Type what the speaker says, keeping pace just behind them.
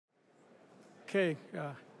Okay,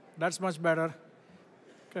 that's much better.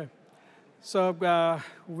 Okay. So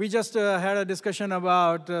we just had a discussion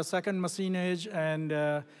about second machine age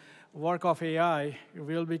and work of AI.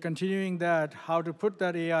 We'll be continuing that, how to put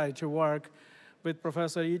that AI to work with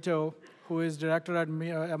Professor Ito, who is director at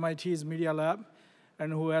MIT's Media Lab,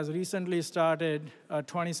 and who has recently started a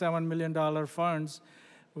 $27 million funds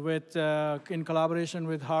with, in collaboration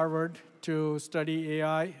with Harvard to study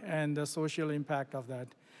AI and the social impact of that.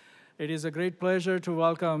 It is a great pleasure to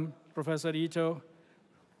welcome Professor Ito.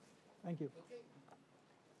 Thank you.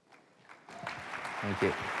 Thank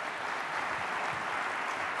you.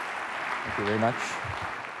 Thank you very much.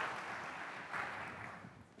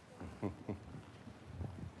 Oh,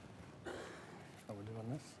 we're doing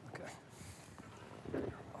this? Okay.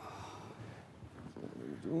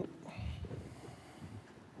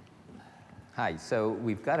 Hi, so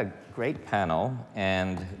we've got a great panel,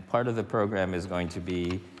 and part of the program is going to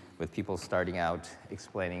be with people starting out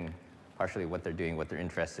explaining partially what they're doing, what they're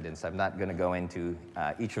interested in. So I'm not going to go into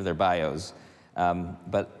each of their bios.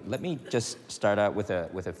 But let me just start out with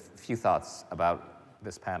a few thoughts about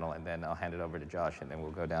this panel, and then I'll hand it over to Josh, and then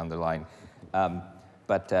we'll go down the line.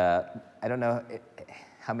 But I don't know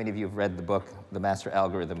how many of you have read the book, The Master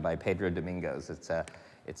Algorithm by Pedro Domingos. It's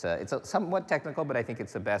somewhat technical, but I think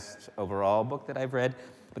it's the best overall book that I've read.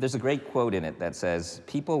 But there's a great quote in it that says,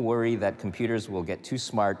 "People worry that computers will get too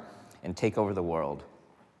smart and take over the world.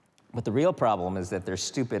 But the real problem is that they're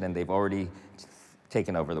stupid and they've already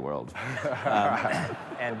taken over the world."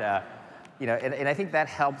 And I think that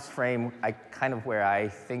helps frame kind of where I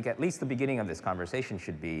think at least the beginning of this conversation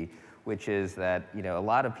should be, which is that a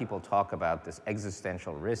lot of people talk about this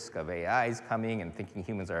existential risk of AIs coming and thinking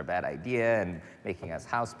humans are a bad idea and making us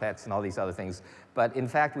house pets and all these other things. But in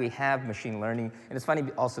fact, we have machine learning. And it's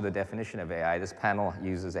funny also the definition of AI. This panel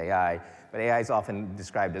uses AI, but AI is often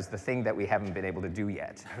described as the thing that we haven't been able to do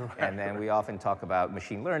yet. And then we often talk about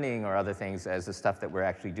machine learning or other things as the stuff that we're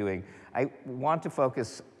actually doing. I want to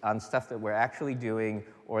focus on stuff that we're actually doing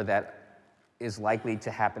or that is likely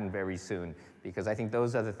to happen very soon, because I think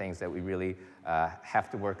those are the things that we really have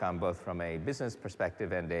to work on, both from a business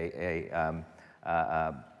perspective and a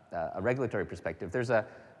regulatory perspective. There's a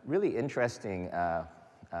really interesting,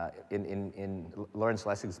 in Lawrence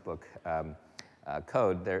Lessig's book,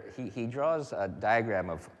 Code, he draws a diagram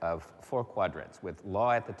of 4 quadrants with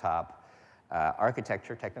law at the top,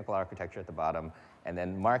 architecture, technical architecture at the bottom, and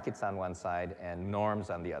then markets on one side and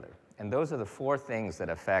norms on the other. And those are the 4 things that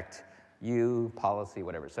affect you, policy,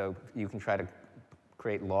 whatever. So you can try to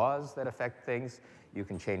create laws that affect things. You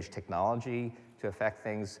can change technology to affect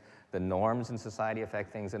things. The norms in society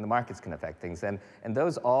affect things, and the markets can affect things. And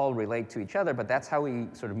those all relate to each other, but that's how we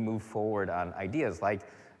sort of move forward on ideas like,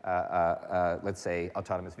 let's say,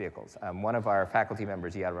 autonomous vehicles. One of our faculty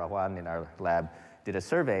members, Iyad Rahwan, in our lab, did a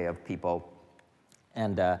survey of people,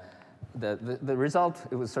 and the result,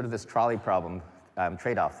 it was sort of this trolley problem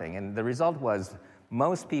trade-off thing, and the result was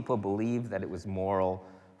most people believed that it was moral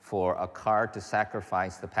for a car to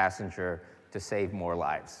sacrifice the passenger to save more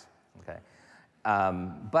lives, okay?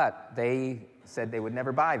 But they said they would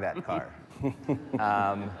never buy that car.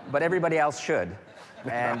 But everybody else should.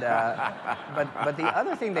 And, but the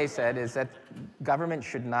other thing they said is that government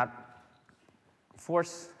should not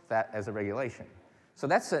force that as a regulation. So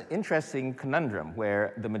that's an interesting conundrum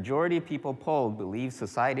where the majority of people polled believe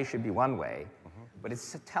society should be one way, but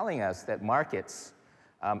it's telling us that markets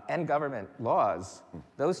and government laws,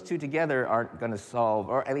 those two together aren't going to solve,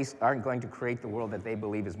 or at least aren't going to create the world that they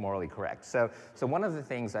believe is morally correct. So one of the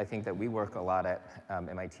things I think that we work a lot at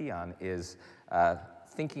MIT on is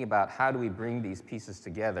thinking about how do we bring these pieces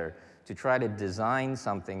together to try to design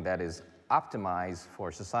something that is optimized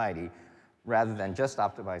for society rather than just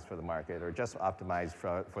optimized for the market or just optimized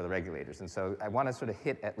for the regulators. And so I want to sort of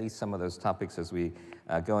hit at least some of those topics as we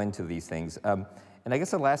go into these things. And I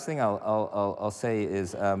guess the last thing I'll say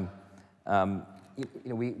is,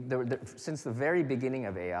 since the very beginning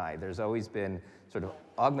of AI, there's always been sort of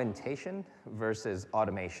augmentation versus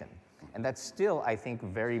automation. And that's still, I think,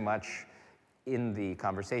 very much in the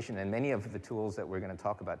conversation. And many of the tools that we're going to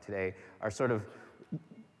talk about today are sort of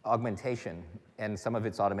augmentation, and some of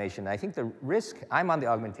it's automation. I think the risk, I'm on the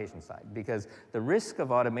augmentation side, because the risk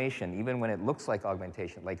of automation, even when it looks like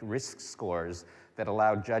augmentation, like risk scores that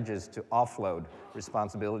allow judges to offload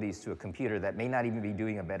responsibilities to a computer that may not even be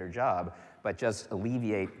doing a better job, but just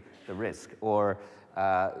alleviate the risk. Or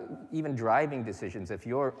even driving decisions, if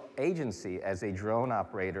your agency as a drone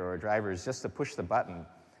operator or driver is just to push the button,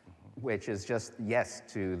 which is just yes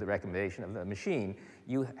to the recommendation of the machine,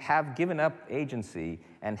 you have given up agency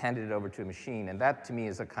and handed it over to a machine, and that to me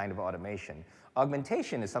is a kind of automation.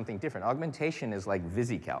 Augmentation is something different. Augmentation is like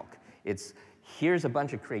VisiCalc. It's here's a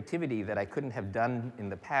bunch of creativity that I couldn't have done in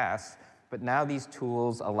the past, but now these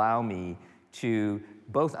tools allow me to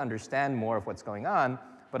both understand more of what's going on,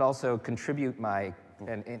 but also contribute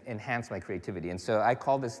and enhance my creativity. And so I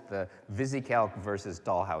call this the VisiCalc versus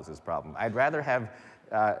dollhouses problem. I'd rather have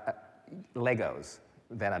Legos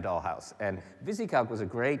than a dollhouse. And VisiCalc was a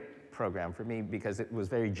great program for me because it was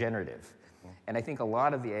very generative. And I think a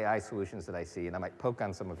lot of the AI solutions that I see, and I might poke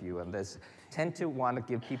on some of you on this, tend to want to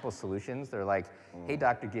give people solutions. They're like, hey,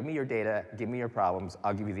 doctor, give me your data, give me your problems,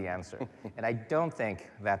 I'll give you the answer. And I don't think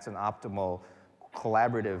that's an optimal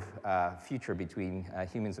collaborative future between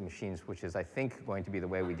humans and machines, which is, I think, going to be the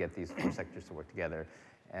way we get these four sectors to work together.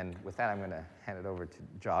 And with that, I'm going to hand it over to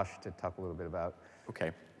Josh to talk a little bit about.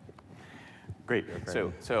 Okay. Great.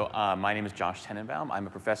 So my name is Josh Tenenbaum. I'm a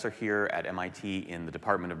professor here at MIT in the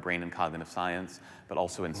Department of Brain and Cognitive Science, but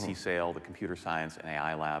also in CSAIL, the Computer Science and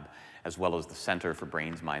AI Lab, as well as the Center for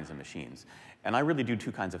Brains, Minds, and Machines. And I really do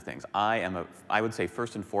two kinds of things. I would say,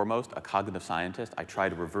 first and foremost, a cognitive scientist. I try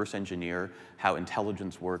to reverse engineer how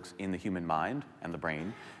intelligence works in the human mind and the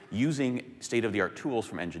brain using state-of-the-art tools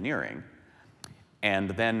from engineering.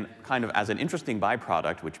 And then kind of as an interesting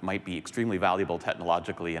byproduct, which might be extremely valuable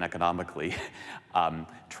technologically and economically,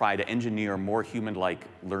 try to engineer more human-like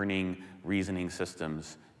learning, reasoning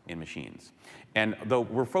systems in machines. And though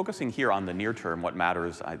we're focusing here on the near term, what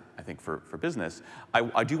matters, I think, for business,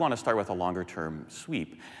 I do want to start with a longer-term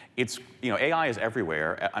sweep. AI is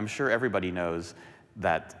everywhere. I'm sure everybody knows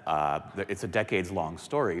that it's a decades-long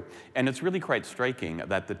story. And it's really quite striking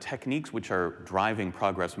that the techniques which are driving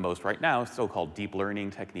progress most right now, so-called deep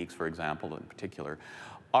learning techniques, for example, in particular,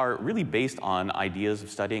 are really based on ideas of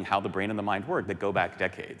studying how the brain and the mind work that go back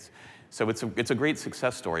decades. So it's a great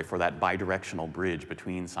success story for that bidirectional bridge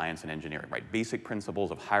between science and engineering, right? Basic principles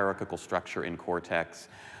of hierarchical structure in cortex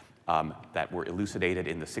that were elucidated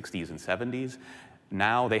in the 60s and 70s.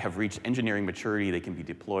 Now they have reached engineering maturity. They can be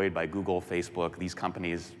deployed by Google, Facebook, these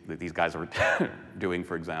companies that these guys are doing,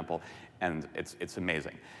 for example, and it's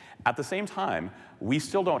amazing. At the same time, we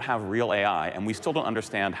still don't have real AI, and we still don't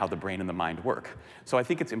understand how the brain and the mind work. So I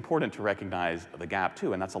think it's important to recognize the gap,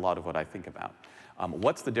 too, and that's a lot of what I think about.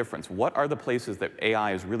 What's the difference? What are the places that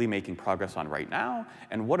AI is really making progress on right now,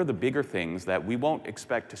 and what are the bigger things that we won't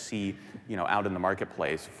expect to see out in the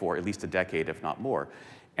marketplace for at least a decade, if not more?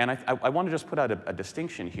 And I want to just put out a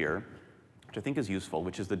distinction here, which I think is useful,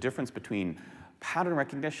 which is the difference between pattern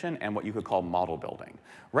recognition and what you could call model building.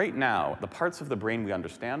 Right now, the parts of the brain we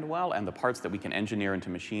understand well and the parts that we can engineer into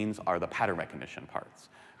machines are the pattern recognition parts,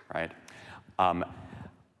 right?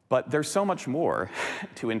 But there's so much more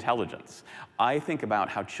to intelligence. I think about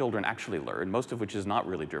how children actually learn, most of which is not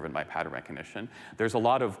really driven by pattern recognition. There's a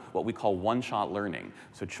lot of what we call one-shot learning.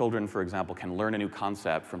 So children, for example, can learn a new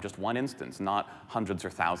concept from just one instance, not hundreds or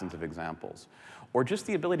thousands of examples. Or just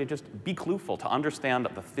the ability to just be clueful, to understand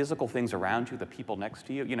the physical things around you, the people next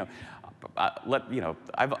to you.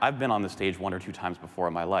 I've been on the stage one or two times before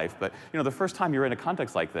in my life, but the first time you're in a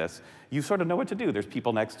context like this, you sort of know what to do. There's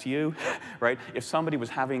people next to you, right? If somebody was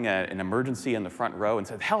having an emergency in the front row and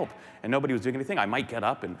said, help, and nobody was doing anything, I might get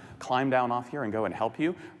up and climb down off here and go and help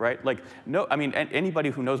you, right? Like, no, I mean, anybody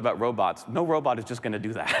who knows about robots, no robot is just going to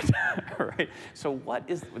do that, right? So what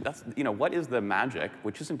is the magic,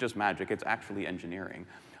 which isn't just magic, it's actually engineering.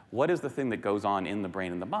 What is the thing that goes on in the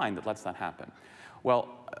brain and the mind that lets that happen? Well,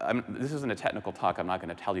 this isn't a technical talk. I'm not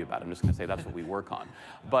going to tell you about it. I'm just going to say that's what we work on.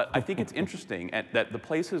 But I think it's interesting that the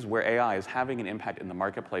places where AI is having an impact in the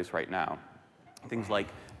marketplace right now, things like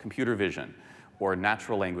computer vision, or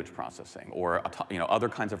natural language processing, or other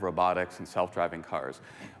kinds of robotics and self-driving cars.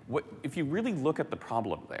 If you really look at the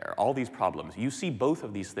problem there, all these problems, you see both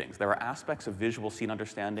of these things. There are aspects of visual scene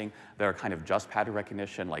understanding that are kind of just pattern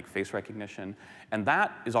recognition, like face recognition, and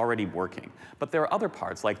that is already working. But there are other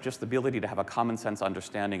parts, like just the ability to have a common sense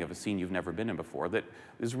understanding of a scene you've never been in before, that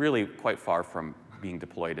is really quite far from being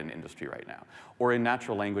deployed in industry right now. Or in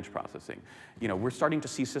natural language processing. We're starting to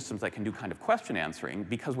see systems that can do kind of question answering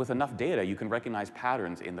because with enough data, you can recognize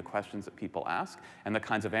patterns in the questions that people ask and the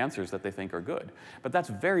kinds of answers that they think are good. But that's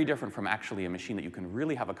very different from actually a machine that you can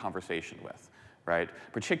really have a conversation with, right?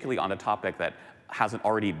 Particularly on a topic that hasn't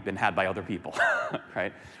already been had by other people,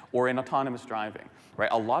 right? Or in autonomous driving, right?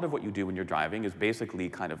 A lot of what you do when you're driving is basically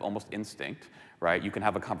kind of almost instinct, right? You can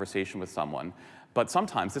have a conversation with someone, but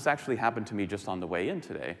sometimes, this actually happened to me just on the way in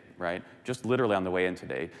today, right? Just literally on the way in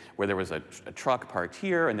today, where there was a truck parked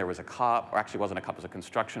here, and there was a cop, or actually it wasn't a cop, it was a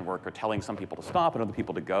construction worker telling some people to stop and other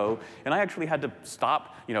people to go. And I actually had to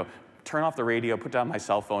stop, turn off the radio, put down my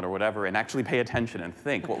cell phone or whatever, and actually pay attention and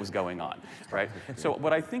think what was going on, right? So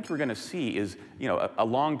what I think we're going to see is, a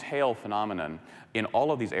long tail phenomenon in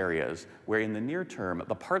all of these areas, where in the near term,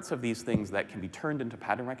 the parts of these things that can be turned into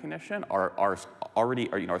pattern recognition are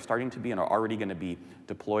starting to be and are already going to be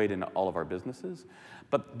deployed in all of our businesses.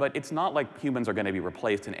 But it's not like humans are going to be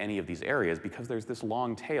replaced in any of these areas, because there's this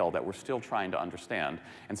long tail that we're still trying to understand.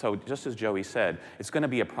 And so just as Joi said, it's going to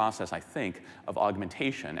be a process, I think, of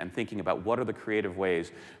augmentation and thinking about what are the creative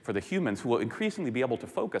ways for the humans who will increasingly be able to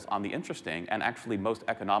focus on the interesting and actually most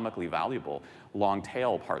economically valuable long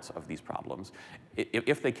tail parts of these problems,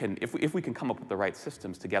 if we can come up with the right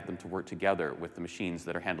systems to get them to work together with the machines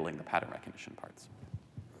that are handling the pattern recognition parts.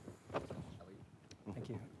 Thank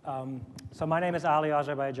you. So my name is Ali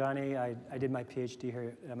Azerbaijani. I did my PhD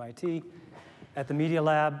here at MIT at the Media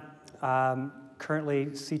Lab. Currently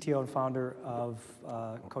CTO and founder of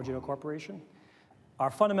Joi Ito Corporation. Our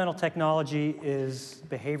fundamental technology is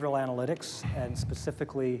behavioral analytics, and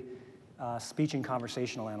specifically speech and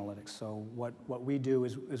conversational analytics. So what we do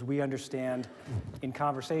is we understand in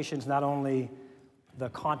conversations not only the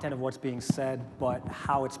content of what's being said, but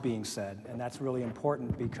how it's being said. And that's really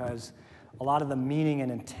important, because a lot of the meaning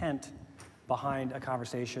and intent behind a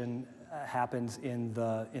conversation happens in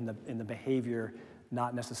the behavior,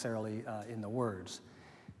 not necessarily in the words.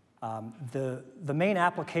 The main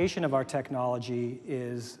application of our technology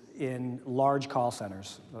is in large call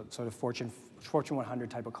centers, sort of Fortune 100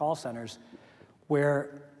 type of call centers,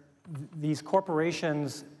 where these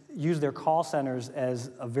corporations use their call centers as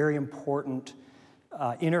a very important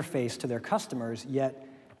interface to their customers, yet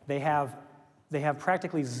they have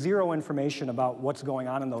practically zero information about what's going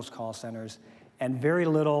on in those call centers and very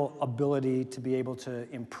little ability to be able to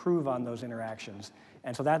improve on those interactions.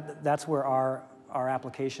 And so that's where our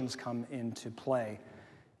applications come into play.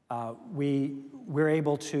 We're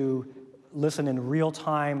able to listen in real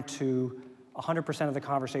time to 100% of the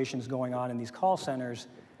conversations going on in these call centers,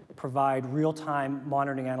 provide real-time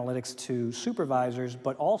monitoring analytics to supervisors,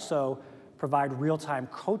 but also provide real-time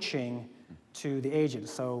coaching to the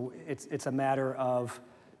agents. So it's a matter of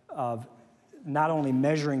not only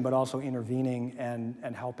measuring, but also intervening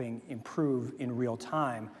and helping improve in real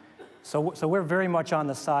time. So we're very much on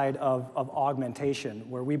the side of augmentation,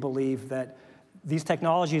 where we believe that these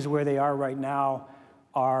technologies where they are right now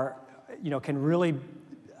can really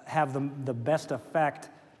have the best effect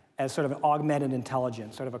as sort of an augmented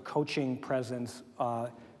intelligence, sort of a coaching presence,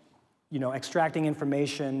 extracting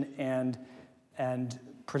information and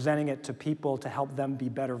presenting it to people to help them be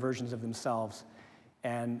better versions of themselves.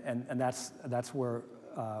 And that's where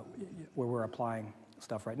we're applying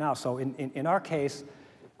stuff right now. So in our case,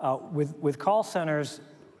 with call centers,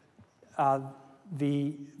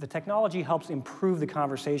 the technology helps improve the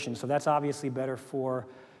conversation. So that's obviously better for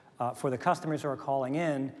the customers who are calling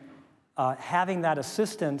in. Having that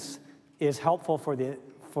assistance is helpful for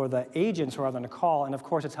the agents who are on the call, and of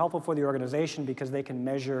course it's helpful for the organization because they can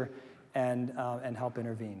measure and help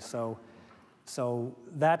intervene. So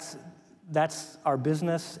that's our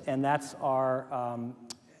business, and that's our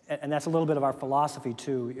and that's a little bit of our philosophy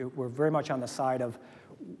too. We're very much on the side of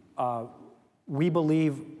we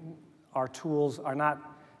believe our tools are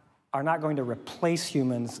not going to replace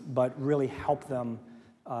humans, but really help them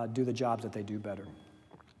do the jobs that they do better.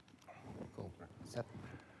 Cool. Seth?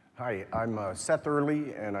 Hi, I'm Seth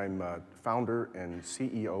Early, and I'm founder and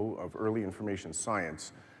CEO of Early Information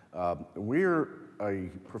Science. We're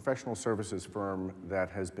a professional services firm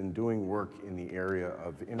that has been doing work in the area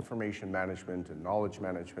of information management and knowledge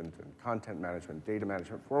management and content management, data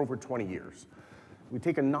management for over 20 years. We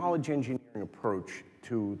take a knowledge engineering approach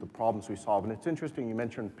to the problems we solve. And it's interesting, you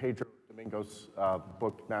mentioned Pedro Domingo's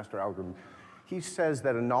book, Master Algorithm. He says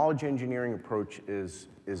that a knowledge engineering approach is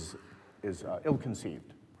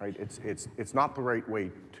ill-conceived, right? It's not the right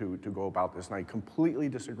way to go about this, and I completely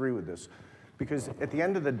disagree with this. Because at the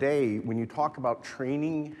end of the day, when you talk about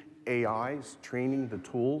training AIs, training the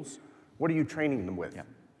tools, what are you training them with? Yeah.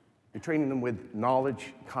 You're training them with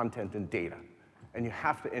knowledge, content, and data. And you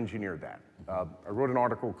have to engineer that. I wrote an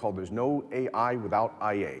article called There's No AI Without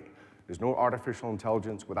IA. There's no artificial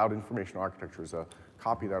intelligence without information architecture. There's a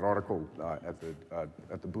copy of that article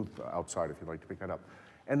at the booth outside if you'd like to pick that up.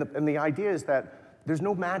 And the idea is that there's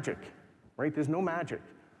no magic, right? There's no magic.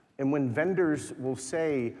 And when vendors will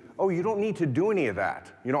say, oh, you don't need to do any of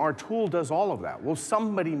that. You know, our tool does all of that. Well,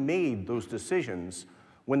 somebody made those decisions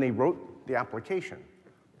when they wrote the application.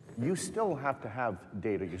 You still have to have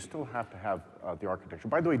data. You still have to have the architecture.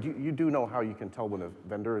 By the way, you do know how you can tell when a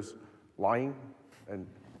vendor is lying? And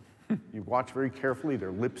you watch very carefully,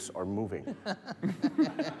 their lips are moving. All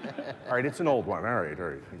right, it's an old one. All right.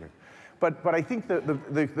 Okay. But I think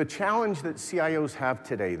the challenge that CIOs have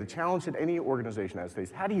today, the challenge that any organization has today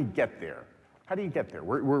is how do you get there? How do you get there?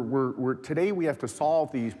 Today we have to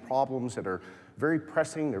solve these problems that are very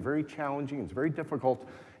pressing, they're very challenging, it's very difficult,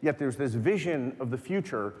 yet there's this vision of the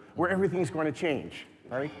future where everything's going to change,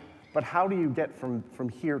 right? But how do you get from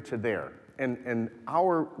here to there? And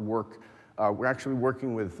our work, we're actually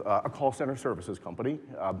working with a call center services company.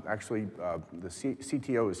 The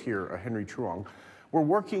CTO is here, Henry Truong. We're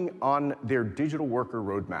working on their digital worker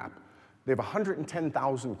roadmap. They have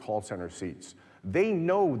 110,000 call center seats. They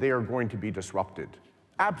know they are going to be disrupted,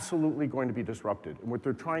 absolutely going to be disrupted. And what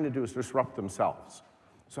they're trying to do is disrupt themselves.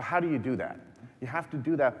 So how do you do that? You have to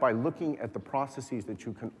do that by looking at the processes that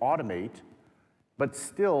you can automate, but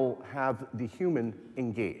still have the human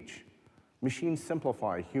engage. Machines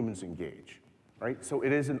simplify, humans engage, right? So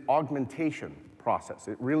it is an augmentation process.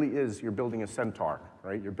 It really is, you're building a centaur,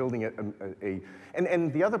 right? You're building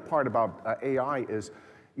and the other part about AI is,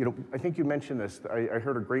 you know, I think you mentioned this, I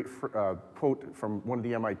heard a great quote from one of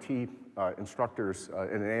the MIT instructors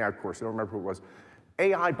in an AI course, I don't remember who it was.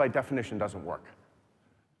 AI by definition doesn't work.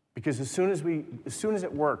 Because as soon as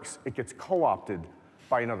it works, it gets co-opted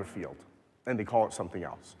by another field, and they call it something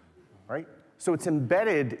else, right? So it's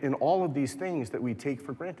embedded in all of these things that we take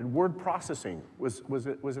for granted. Word processing was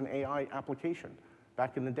an AI application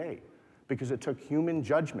back in the day because it took human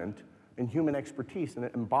judgment and human expertise and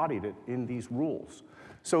it embodied it in these rules.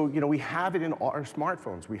 So, you know, we have it in our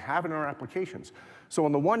smartphones. We have it in our applications. So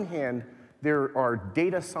on the one hand, there are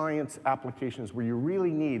data science applications where you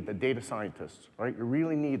really need the data scientists, right? You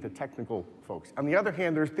really need the technical folks. On the other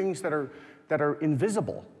hand, there's things that are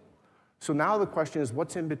invisible. So now the question is,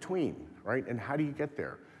 what's in between, right? And how do you get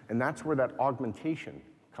there? And that's where that augmentation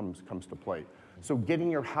comes to play. So getting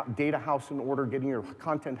your data house in order, getting your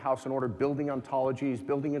content house in order, building ontologies,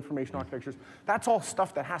 building information architectures, that's all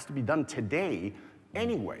stuff that has to be done today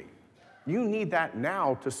anyway. You need that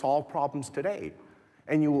now to solve problems today.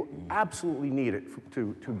 And you will absolutely need it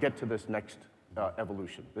to get to this next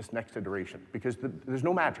evolution, this next iteration, because there's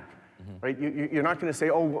no magic, right? You're not going to say,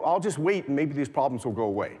 oh, well, I'll just wait and maybe these problems will go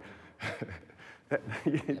away.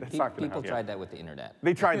 That's not going to happen. People tried that with the internet.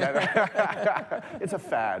 They tried that. It's a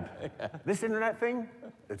fad. This internet thing,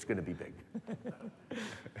 it's going to be big.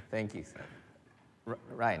 Thank you, sir.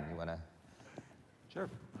 Ryan, you want to? Sure.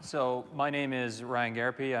 So my name is Ryan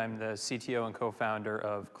Garpy. I'm the CTO and co-founder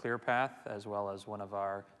of ClearPath, as well as one of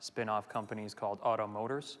our spin-off companies called Auto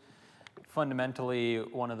Motors. Fundamentally,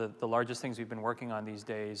 one of the largest things we've been working on these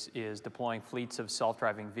days is deploying fleets of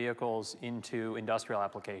self-driving vehicles into industrial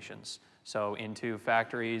applications. So into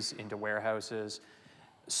factories, into warehouses,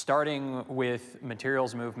 starting with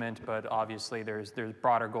materials movement, but obviously there's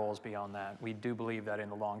broader goals beyond that. We do believe that in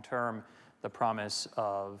the long term, the promise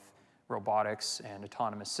of robotics and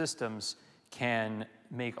autonomous systems can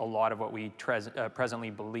make a lot of what we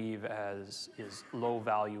presently believe as is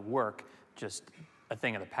low-value work just a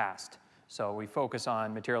thing of the past. So we focus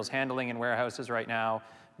on materials handling in warehouses right now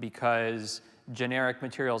because generic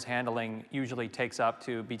materials handling usually takes up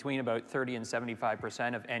to between about 30 and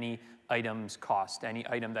 75% of any item's cost. Any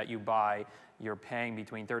item that you buy, you're paying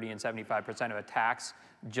between 30 and 75% of a tax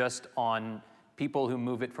just on people who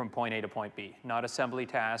move it from point A to point B. Not assembly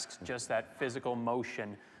tasks, just that physical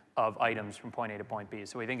motion of items from point A to point B.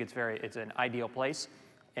 So we think it's an ideal place.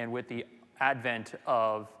 And with the advent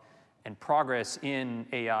of and progress in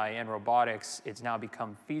AI and robotics, it's now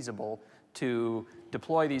become feasible to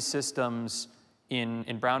deploy these systems in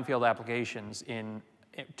brownfield applications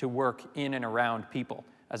to work in and around people,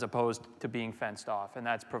 as opposed to being fenced off. And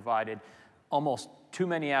that's provided almost too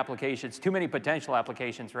many applications, too many potential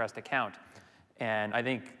applications for us to count. And I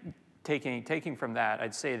think taking from that,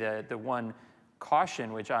 I'd say the one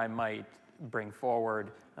caution which I might bring forward,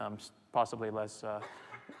 possibly less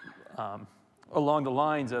along the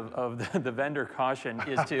lines of the vendor caution,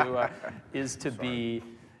 is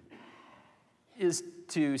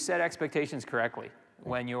to set expectations correctly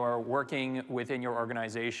when you're working within your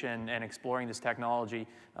organization and exploring this technology,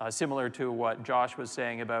 similar to what Josh was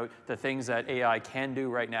saying about the things that AI can do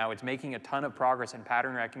right now. It's making a ton of progress in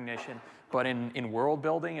pattern recognition, but in world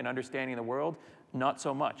building and understanding the world, not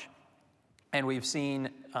so much. And we've seen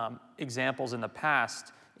examples in the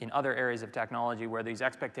past in other areas of technology where these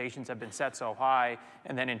expectations have been set so high,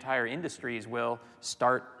 and then entire industries will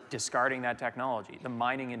start discarding that technology. The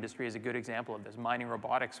mining industry is a good example of this. Mining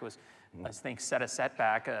robotics was, I think, set a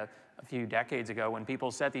setback a few decades ago when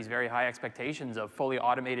people set these very high expectations of fully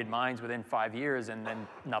automated mines within 5 years, and then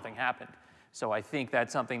nothing happened. So I think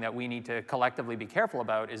that's something that we need to collectively be careful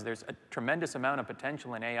about, is there's a tremendous amount of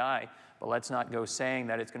potential in AI, but let's not go saying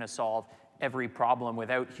that it's going to solve every problem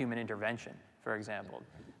without human intervention, for example.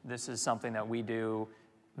 This is something that we do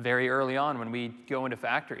very early on when we go into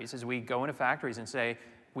factories, is we go into factories and say,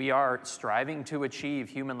 we are striving to achieve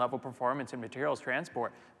human-level performance in materials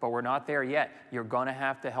transport, but we're not there yet. You're going to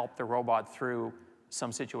have to help the robot through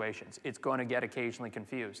some situations. It's going to get occasionally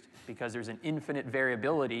confused because there's an infinite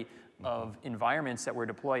variability of environments that we're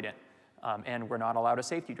deployed in. And we're not allowed a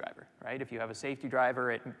safety driver, right? If you have a safety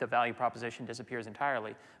driver, the value proposition disappears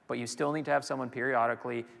entirely. But you still need to have someone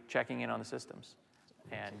periodically checking in on the systems.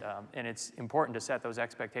 And it's important to set those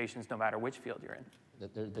expectations no matter which field you're in.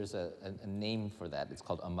 There's a name for that. It's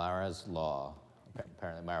called Amara's Law.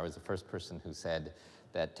 Apparently, Amara was the first person who said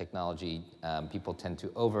that technology, people tend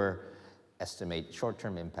to overestimate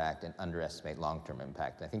short-term impact and underestimate long-term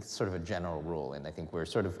impact. I think it's sort of a general rule, and I think we're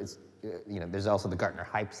sort of, there's also the Gartner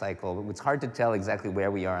hype cycle. It's hard to tell exactly where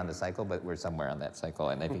we are on the cycle, but we're somewhere on that cycle,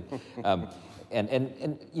 and I think,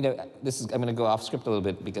 this is, I'm going to go off script a little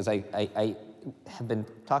bit because I have been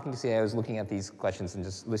talking to CIOs, looking at these questions, and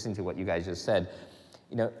just listening to what you guys just said.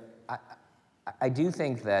 I do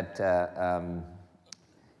think that,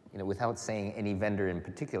 without saying any vendor in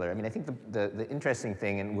particular, I mean, I think the interesting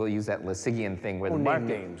thing, and we'll use that Lasigian thing where the market...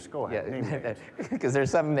 Name names, go ahead, name names. Because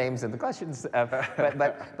there's some names in the questions,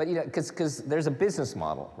 but because there's a business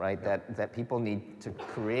model, right, that people need to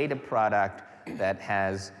create a product that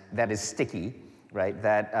is sticky, right,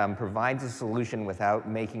 that provides a solution without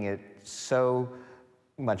making it so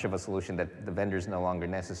much of a solution that the vendor's no longer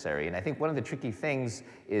necessary. And I think one of the tricky things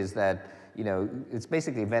is that, it's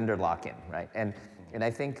basically vendor lock-in, right? And I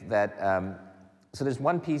think that, so there's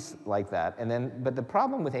one piece like that, but the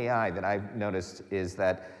problem with AI that I've noticed is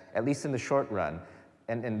that, at least in the short run,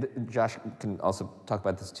 and Josh can also talk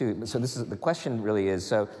about this too, so the question really is,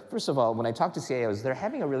 so first of all, when I talk to CIOs, they're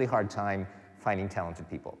having a really hard time finding talented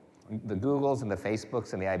people. The Googles and the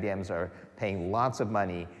Facebooks and the IBMs are paying lots of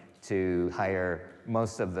money to hire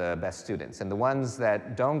most of the best students. And the ones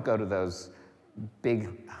that don't go to those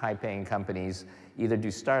big, high-paying companies either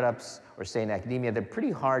do startups or stay in academia. They're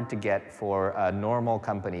pretty hard to get for a normal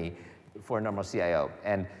company, for a normal CIO.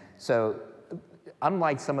 And so,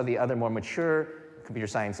 unlike some of the other more mature computer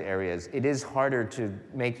science areas, it is harder to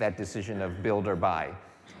make that decision of build or buy.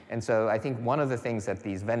 And so I think one of the things that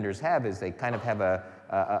these vendors have is they kind of have a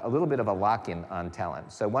little bit of a lock-in on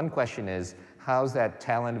talent. So one question is, how's that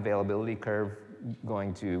talent availability curve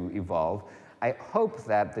going to evolve? I hope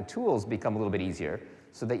that the tools become a little bit easier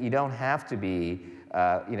so that you don't have to be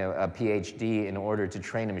a PhD in order to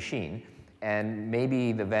train a machine. And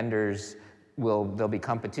maybe the vendors there'll be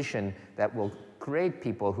competition that will create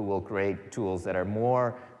people who will create tools that are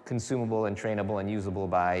more consumable and trainable and usable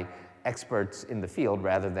by experts in the field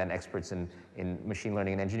rather than experts in machine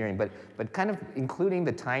learning and engineering, but kind of including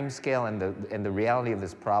the time scale and the reality of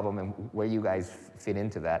this problem and where you guys fit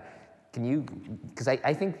into that. Can you, because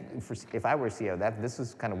I think if I were CEO, this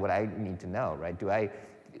is kind of what I need to know, right? Do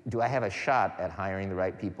I have a shot at hiring the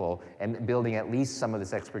right people and building at least some of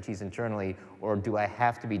this expertise internally, or do I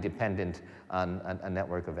have to be dependent on a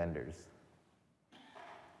network of vendors?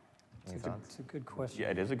 It's a good question. Yeah,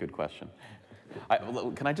 it is a good question.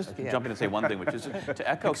 Can I just jump in and say one thing, which is to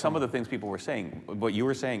echo some of the things people were saying, what you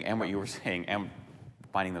were saying and what you were saying, and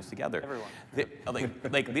binding those together. Everyone.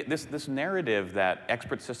 This narrative that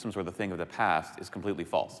expert systems were the thing of the past is completely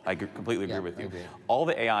false. I completely agree with you. All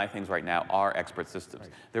the AI things right now are expert systems.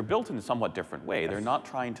 Right. They're built in a somewhat different way. They're not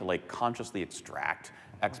trying to consciously extract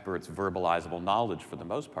experts' verbalizable knowledge for the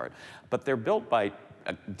most part, but they're built by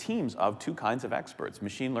teams of two kinds of experts,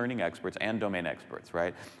 machine learning experts and domain experts,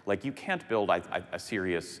 right? Like you can't build a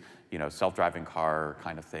serious, self-driving car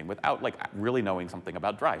kind of thing without really knowing something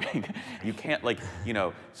about driving. You can't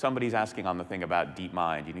somebody's asking on the thing about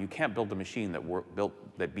DeepMind. You can't build a machine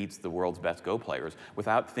that beats the world's best Go players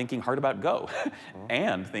without thinking hard about Go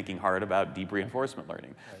and thinking hard about deep reinforcement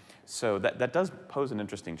learning. Right. So that does pose an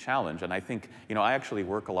interesting challenge, and I think I actually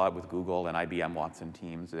work a lot with Google and IBM Watson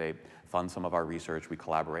teams. They fund some of our research. We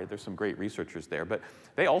collaborate. There's some great researchers there, but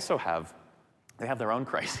they also have their own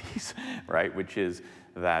crises, right? Which is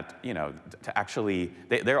that to actually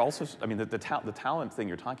they're also the talent thing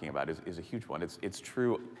you're talking about is a huge one. It's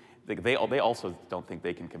true they also don't think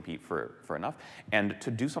they can compete for enough. And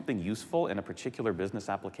to do something useful in a particular business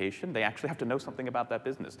application, they actually have to know something about that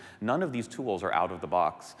business. None of these tools are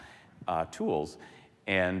out-of-the-box tools,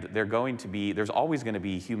 and there's always going to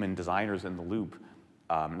be human designers in the loop,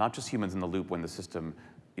 not just humans in the loop when the system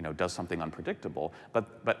does something unpredictable,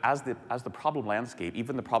 but as the problem landscape,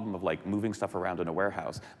 even the problem of like moving stuff around in a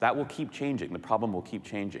warehouse, that will keep changing. The problem will keep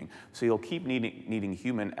changing. So you'll keep needing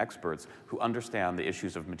human experts who understand the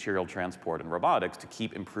issues of material transport and robotics to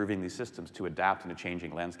keep improving these systems to adapt in a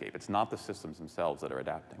changing landscape. It's not the systems themselves that are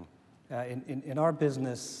adapting. In our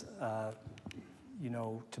business,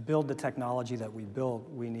 to build the technology that we built,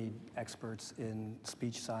 we need experts in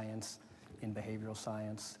speech science, in behavioral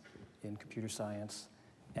science, in computer science,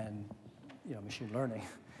 and machine learning.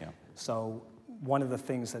 Yeah. So one of the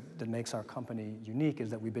things that makes our company unique is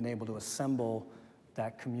that we've been able to assemble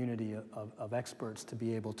that community of experts to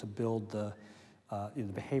be able to build the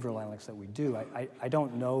behavioral analytics that we do. I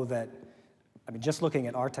don't know that, just looking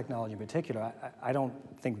at our technology in particular, I don't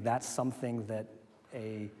think that's something that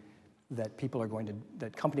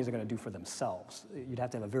companies are going to do for themselves. You'd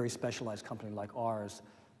have to have a very specialized company like ours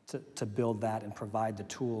to build that and provide the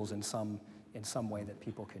tools in some way that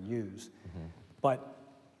people can use. Mm-hmm.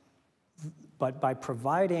 But by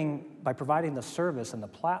providing the service and the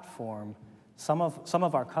platform, some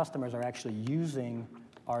of our customers are actually using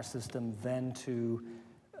our system then to,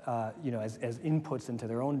 as inputs into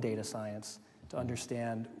their own data science to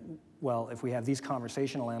understand, well, if we have these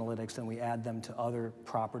conversational analytics and we add them to other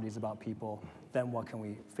properties about people, then what can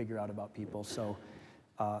we figure out about people? So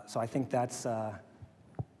I think that's,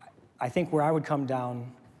 I think where I would come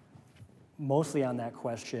down mostly on that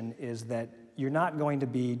question is that you're not going to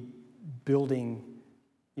be building,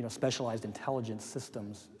 specialized intelligence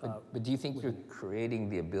systems. But do you think you're creating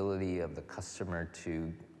the ability of the customer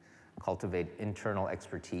to cultivate internal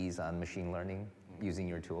expertise on machine learning using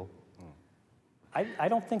your tool? I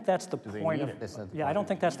don't think that's the point of it. Yeah, I don't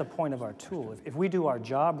think that's the point of our tool. If we do our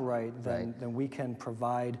job right, then we can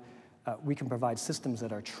provide systems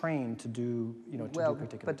that are trained to do do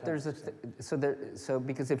particular tasks. So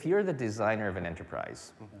because if you're the designer of an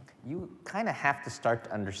enterprise, you kind of have to start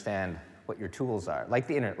to understand what your tools are. Like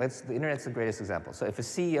the internet. The internet's the greatest example. So if a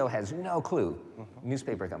CEO has no clue,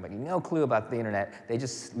 newspaper company, no clue about the internet, they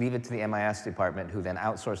just leave it to the MIS department, who then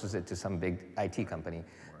outsources it to some big IT company.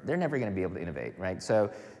 They're never going to be able to innovate, right? So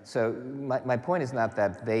my point is not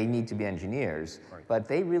that they need to be engineers, but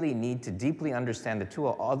they really need to deeply understand the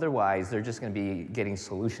tool. Otherwise, they're just going to be getting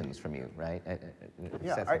solutions from you, right?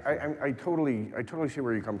 Yeah, I totally see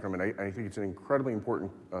where you come from, and I think it's an incredibly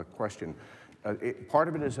important question. Part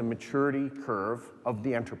of it is a maturity curve of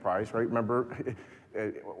the enterprise, right? Remember,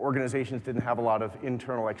 organizations didn't have a lot of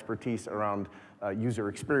internal expertise around user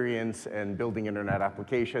experience and building internet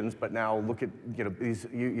applications, but now look at,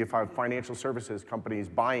 you have financial services companies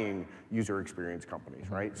buying user experience companies,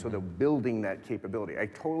 right? So they're building that capability. I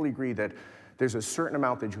totally agree that there's a certain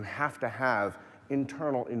amount that you have to have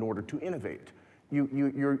internal in order to innovate.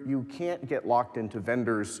 You can't get locked into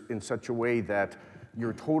vendors in such a way that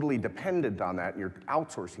you're totally dependent on that and you're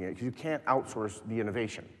outsourcing it, because you can't outsource the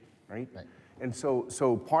innovation, right? And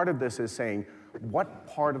so part of this is saying, what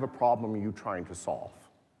part of the problem are you trying to solve,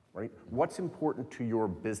 right? What's important to your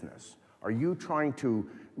business? Are you trying to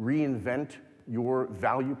reinvent your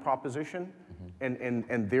value proposition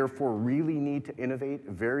and therefore really need to innovate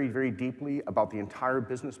very, very deeply about the entire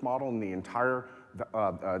business model and the entire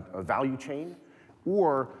value chain?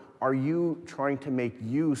 Or are you trying to make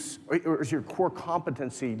use, or is your core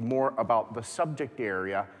competency more about the subject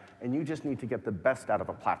area and you just need to get the best out of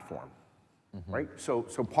a platform? Right? So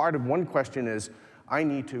part of one question is, I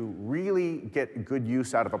need to really get good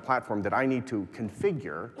use out of a platform that I need to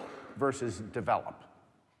configure versus develop.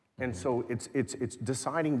 And so it's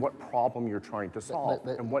deciding what problem you're trying to solve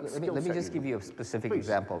and what skill set. Let me just give you a specific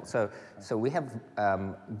example. So we have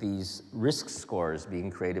these risk scores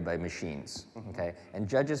being created by machines, okay? And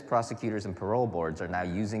judges, prosecutors, and parole boards are now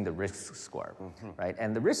using the risk score, right?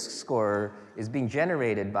 And the risk score is being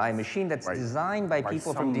generated by a machine that's designed by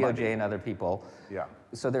people from DOJ and other people. Yeah.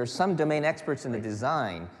 So there's some domain experts in the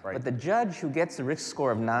design, but the judge who gets the risk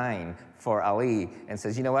score of 9 for Ali and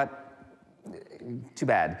says, you know what? Too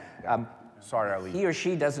bad. Sorry, Ali. He or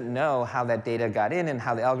she doesn't know how that data got in and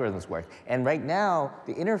how the algorithms work. And right now,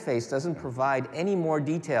 the interface doesn't provide any more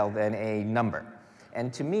detail than a number.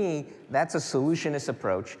 And to me, that's a solutionist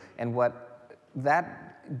approach. And what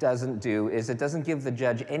that doesn't do is it doesn't give the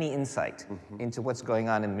judge any insight into what's going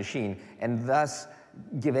on in the machine. And thus,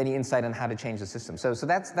 give any insight on how to change the system. So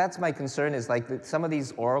that's my concern, is like some of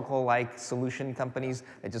these Oracle-like solution companies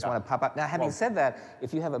that just want to pop up. Now, having said that,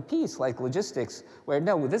 if you have a piece like logistics where,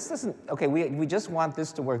 no, this doesn't, okay, we just want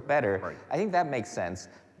this to work better, Right. I think that makes sense.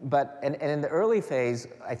 But, and in the early phase,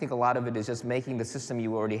 I think a lot of it is just making the system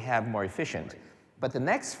you already have more efficient. But the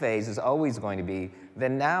next phase is always going to be,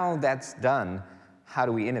 then now that's done, how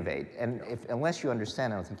do we innovate? And unless you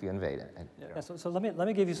understand, I don't think you innovate. Yeah, so let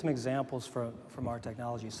me give you some examples from our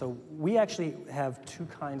technology. So we actually have two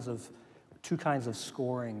kinds of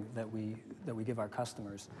scoring that we give our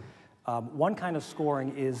customers. One kind of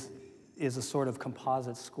scoring is a sort of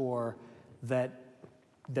composite score that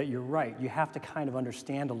you're right. You have to kind of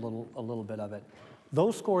understand a little bit of it.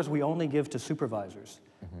 Those scores we only give to supervisors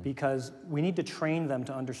because we need to train them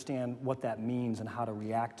to understand what that means and how to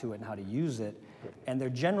react to it and how to use it. And they're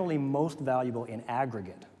generally most valuable in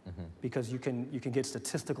aggregate because you can get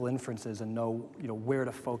statistical inferences and know where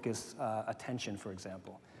to focus attention, for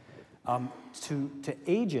example. To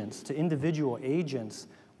agents, to individual agents,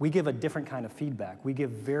 we give a different kind of feedback. We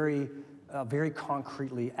give very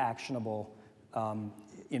concretely actionable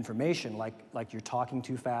information, like you're talking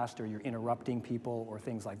too fast or you're interrupting people or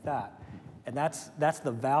things like that. And that's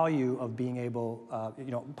the value of being able,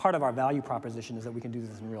 part of our value proposition is that we can do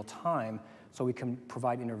this in real time, so we can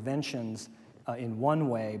provide interventions in one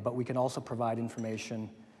way, but we can also provide information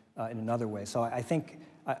in another way. So I think,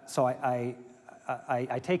 I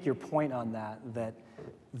take your point on that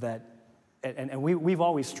and we've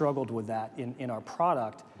always struggled with that in our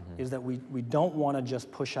product, is that we don't want to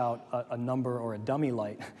just push out a number or a dummy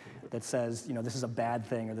light that says, this is a bad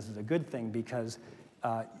thing or this is a good thing, because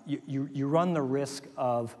you run the risk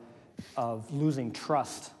of losing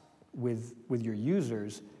trust with your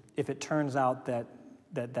users if it turns out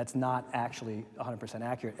that's not actually 100%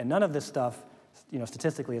 accurate. And none of this stuff,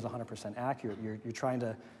 statistically is 100% accurate. You're trying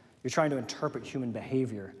to interpret human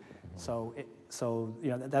behavior. So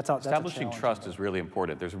that's establishing trust is really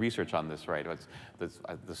important. There's research on this, right? It's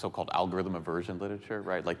the so-called algorithm aversion literature,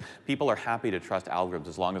 right? Like, people are happy to trust algorithms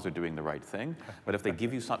as long as they're doing the right thing. But if they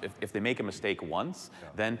give you if they make a mistake once,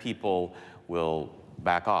 then people will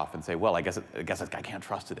back off and say, well, I guess I can't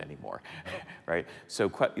trust it anymore, right? So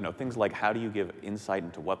things like, how do you give insight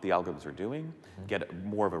into what the algorithms are doing, get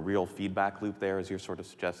more of a real feedback loop there, as you're sort of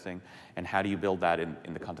suggesting, and how do you build that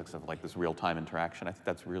in the context of like this real-time interaction? I think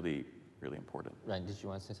that's really important. Ryan, did you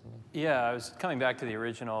want to say something? Yeah, I was coming back to the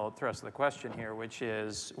original thrust of the question here, which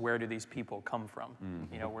is, where do these people come from?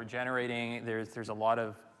 We're generating, there's a lot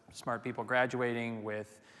of smart people graduating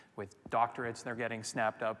with doctorates. They're getting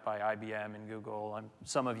snapped up by IBM and Google.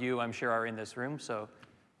 Some of you, I'm sure, are in this room, so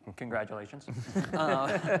congratulations.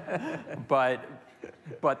 But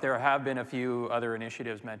there have been a few other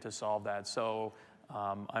initiatives meant to solve that. So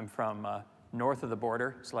I'm from north of the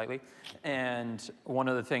border slightly, and one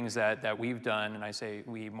of the things that we've done, and I say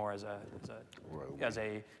we more as a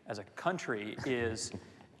country, is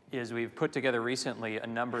we've put together recently a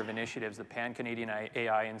number of initiatives, the Pan-Canadian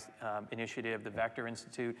AI Initiative, the Vector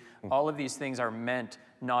Institute. All of these things are meant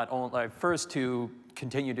not only, first, to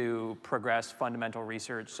continue to progress fundamental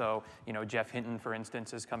research. So, Jeff Hinton, for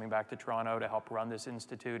instance, is coming back to Toronto to help run this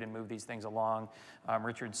institute and move these things along.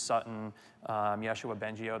 Richard Sutton, Yeshua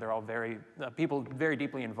Bengio, they're all people very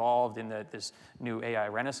deeply involved in this new AI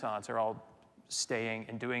renaissance are all staying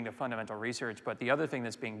and doing the fundamental research. But the other thing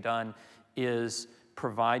that's being done is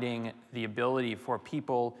providing the ability for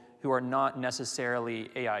people who are not necessarily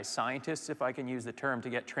AI scientists, if I can use the term, to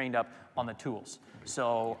get trained up on the tools.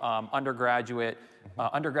 So undergraduate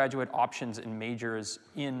options and majors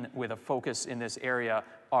with a focus in this area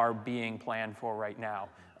are being planned for right now.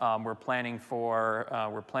 We're planning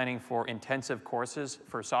for intensive courses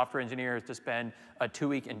for software engineers to spend a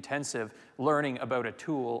 2-week intensive learning about a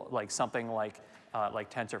tool like something like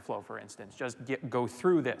TensorFlow, for instance. Just go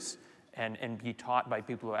through this and be taught by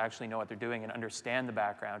people who actually know what they're doing and understand the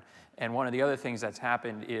background. And one of the other things that's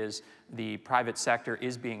happened is the private sector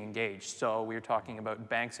is being engaged. So we're talking about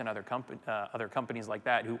banks and other companies like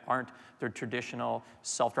that who aren't their traditional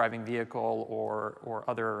self-driving vehicle or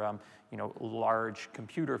other large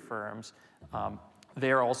computer firms.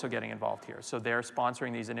 They're also getting involved here. So they're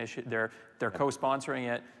sponsoring these initiatives. They're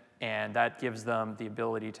co-sponsoring it, and that gives them the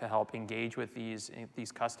ability to help engage with these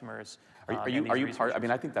customers Are you part? I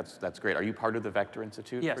mean, I think that's great. Are you part of the Vector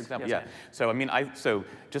Institute, yes, for example? Yes, yeah. So I mean, so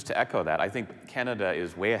just to echo that, I think Canada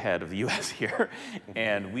is way ahead of the U.S. here,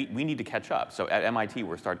 and we need to catch up. So at MIT,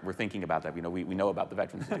 we're thinking about that. We know about the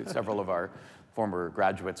Vector Institute. Several of our former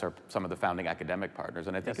graduates are some of the founding academic partners,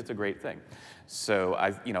 and I think it's a great thing. So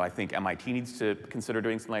I think MIT needs to consider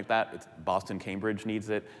doing something like that. Boston, Cambridge needs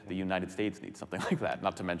it. The United States needs something like that.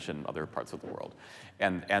 Not to mention other parts of the world,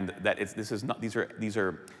 and that these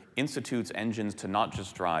are institutes, engines to not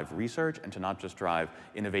just drive research and to not just drive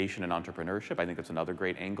innovation and entrepreneurship. I think that's another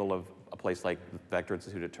great angle of a place like Vector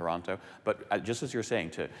Institute at Toronto. But just as you're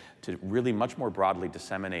saying, to really much more broadly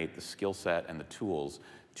disseminate the skill set and the tools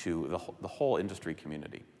to the whole industry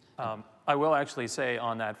community. I will actually say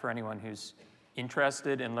on that, for anyone who's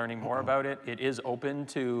interested in learning more about it, it is open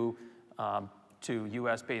to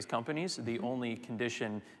US-based companies. The only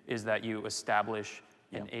condition is that you establish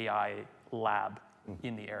an AI lab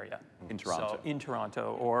in the area. In Toronto. So, in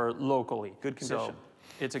Toronto or locally. Good condition. So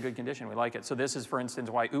it's a good condition. We like it. So this is, for instance,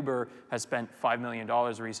 why Uber has spent $5 million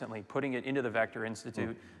recently putting it into the Vector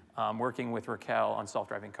Institute, working with Raquel on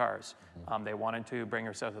self-driving cars. They wanted to bring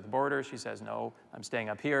her south of the border. She says, no, I'm staying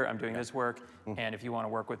up here. I'm doing this work. And if you want to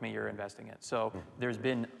work with me, you're investing it. So there's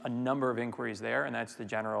been a number of inquiries there, and that's the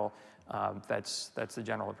general, that's the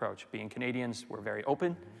general approach. Being Canadians, we're very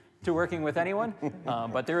open to working with anyone,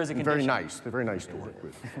 but there is a condition. Very nice. They're very nice to work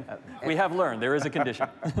with. We have learned there is a condition.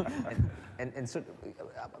 And so,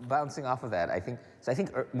 bouncing off of that, I think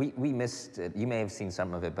we missed it. You may have seen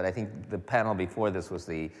some of it, but I think the panel before this was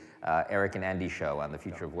the Eric and Andy show on the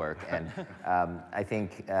future of work, and I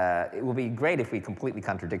think it will be great if we completely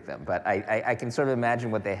contradict them. But I can sort of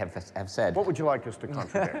imagine what they have said. What would you like us to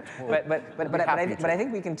contradict? But I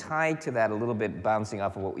think we can tie to that a little bit, bouncing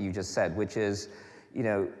off of what you just said, which is,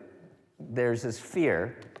 there's this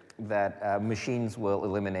fear that machines will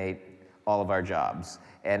eliminate all of our jobs.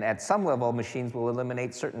 And at some level, machines will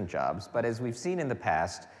eliminate certain jobs. But as we've seen in the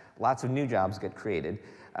past, lots of new jobs get created.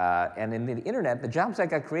 And in the internet, the jobs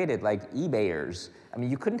that got created, like eBayers, I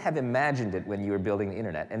mean, you couldn't have imagined it when you were building the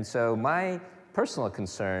internet. And so my personal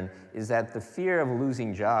concern is that the fear of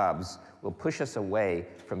losing jobs will push us away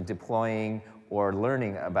from deploying or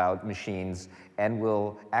learning about machines and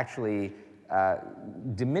will actually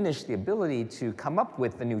diminish the ability to come up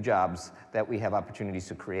with the new jobs that we have opportunities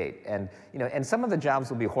to create. And, and some of the jobs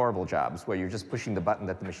will be horrible jobs where you're just pushing the button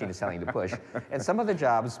that the machine is telling you to push. And some of the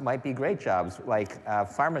jobs might be great jobs, like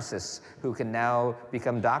pharmacists who can now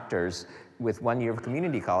become doctors with 1 year of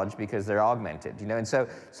community college because they're augmented, And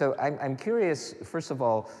so I'm curious, first of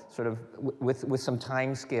all, sort of with some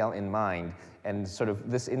time scale in mind, and sort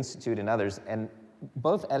of this institute and others, and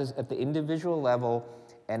both at the individual level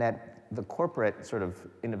and at the corporate sort of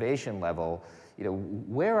innovation level,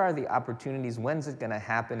 where are the opportunities? When's it going to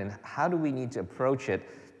happen? And how do we need to approach it?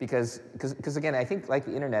 Because again, I think like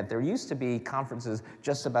the internet, there used to be conferences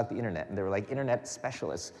just about the internet, and there were like internet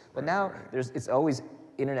specialists. But now it's always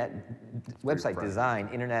internet website design,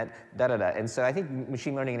 internet da-da-da. And so I think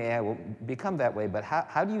machine learning and AI will become that way. But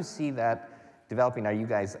how do you see that developing? Are you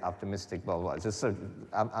guys optimistic, blah, blah, blah? Just sort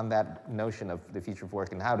of on that notion of the future of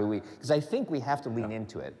work, and how do we, because I think we have to lean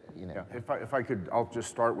into it, Yeah. If I could, I'll just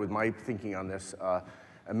start with my thinking on this.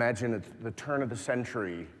 Imagine at the turn of the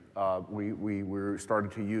century, we were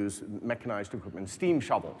started to use mechanized equipment, steam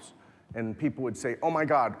shovels, and people would say, oh my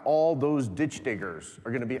God, all those ditch diggers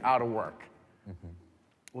are going to be out of work.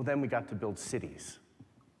 Well, then we got to build cities,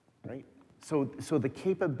 right? So the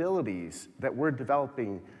capabilities that we're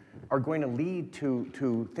developing are going to lead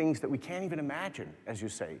to things that we can't even imagine, as you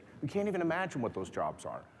say. We can't even imagine what those jobs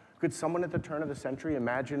are. Could someone at the turn of the century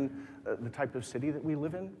imagine the type of city that we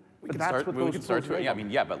live in? We could start to,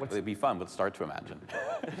 but it'd be fun. Let's start to imagine.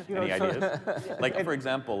 Any ideas? Like, for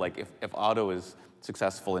example, like if Otto is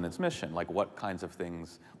successful in its mission, like what kinds of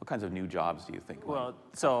things, what kinds of new jobs do you think? Well,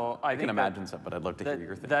 so I can imagine some, but I'd love to hear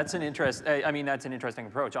your thing. That's an interesting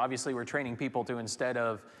approach. Obviously, we're training people to, instead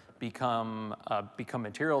of become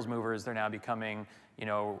materials movers, they're now becoming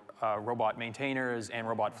robot maintainers and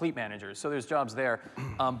robot fleet managers. So there's jobs there.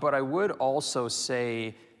 But I would also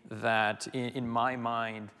say that in my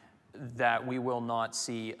mind, that we will not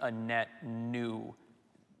see a net new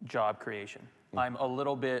job creation. I'm a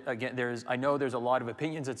little bit, again, I know there's a lot of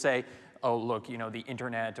opinions that say, oh, look, the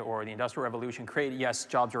internet or the Industrial Revolution created, yes,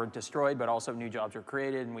 jobs were destroyed, but also new jobs were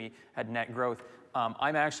created and we had net growth.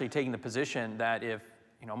 I'm actually taking the position that if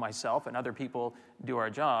myself and other people do our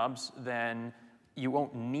jobs, then you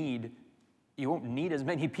won't need as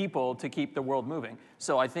many people to keep the world moving.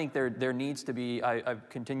 So I think there needs to be, I've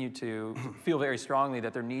continued to feel very strongly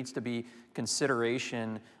that there needs to be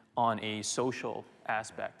consideration on a social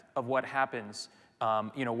aspect of what happens.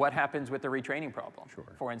 What happens with the retraining problem? Sure.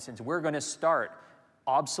 For instance, we're going to start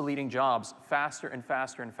obsoleting jobs faster and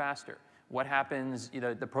faster and faster. What happens,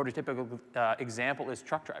 the prototypical example is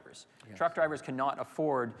truck drivers. Yes. Truck drivers cannot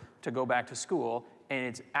afford to go back to school, and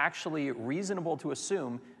it's actually reasonable to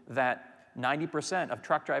assume that 90% of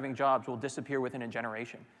truck driving jobs will disappear within a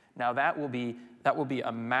generation. Now that will be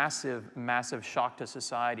a massive, massive shock to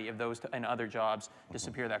society if those and other jobs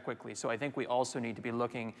disappear that quickly. So I think we also need to be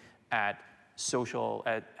looking at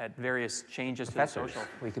at various changes to the social.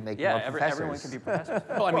 We can make more professors. Everyone can be professors.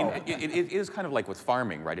 Well, I mean, it is kind of like with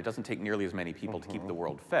farming, right? It doesn't take nearly as many people to keep the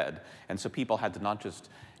world fed. And so people had to not just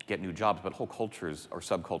get new jobs, but whole cultures or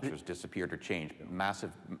subcultures disappeared or changed.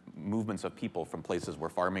 Massive movements of people from places where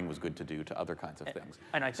farming was good to do to other kinds of things.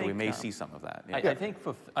 And I think, we may see some of that. Yeah.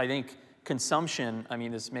 I think consumption, I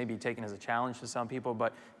mean, this may be taken as a challenge to some people,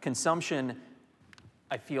 but consumption,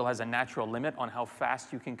 I feel, has a natural limit on how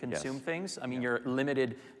fast you can consume things. I mean, you're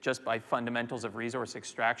limited just by fundamentals of resource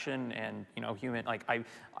extraction and, human, like I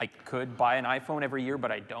could buy an iPhone every year,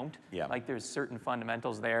 but I don't. Yeah. Like there's certain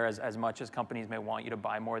fundamentals there. As much as companies may want you to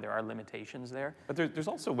buy more, there are limitations there. But there's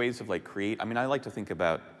also ways of I mean, I like to think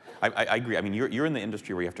about, I agree. I mean, you're in the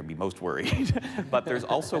industry where you have to be most worried, but there's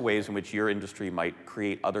also ways in which your industry might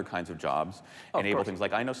create other kinds of jobs, enable things.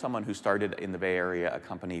 Like I know someone who started in the Bay Area a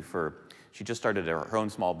company she just started her own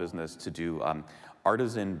small business to do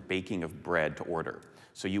artisan baking of bread to order.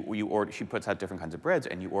 So she puts out different kinds of breads,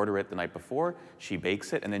 and you order it the night before, she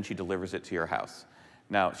bakes it, and then she delivers it to your house.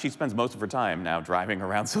 Now, she spends most of her time now driving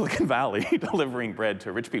around Silicon Valley delivering bread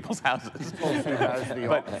to rich people's houses. Well, she has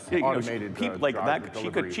the automated people like that.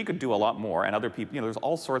 She could do a lot more, and other people. There's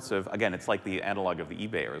all sorts of. Again, it's like the analog of the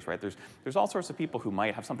eBayers, right? There's all sorts of people who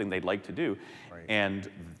might have something they'd like to do,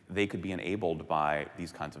 and they could be enabled by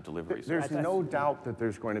these kinds of deliveries. There's no doubt that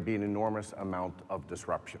there's going to be an enormous amount of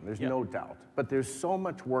disruption. There's no doubt, but there's so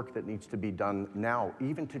much work that needs to be done now,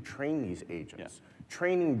 even to train these agents. Yeah.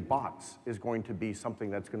 Training bots is going to be something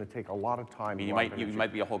that's going to take a lot of time. You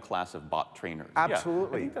might be a whole class of bot trainers.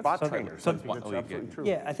 Absolutely, bot trainers. That's absolutely true.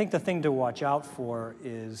 Yeah, I think the thing to watch out for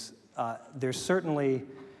is there's certainly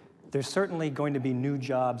going to be new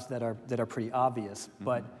jobs that are pretty obvious,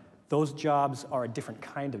 but those jobs are a different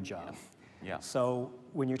kind of job. Yeah. So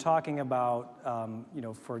when you're talking about,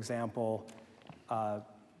 for example,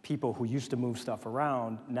 people who used to move stuff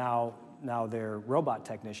around, now they're robot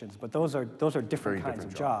technicians, but those are different kinds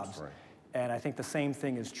of jobs. Right. And I think the same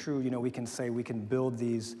thing is true. We can say we can build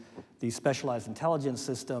these specialized intelligence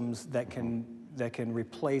systems that can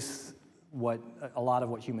replace a lot of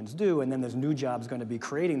what humans do, and then there's new jobs going to be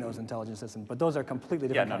creating those intelligence systems. But those are completely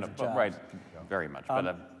different kinds of jobs. Right, very much.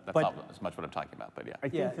 But that's not as much what I'm talking about. But yeah, I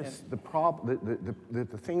think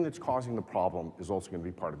the thing that's causing the problem is also going to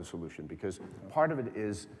be part of the solution, because part of it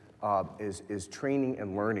is training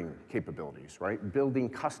and learning capabilities, right? Building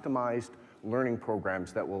customized learning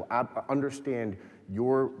programs that will understand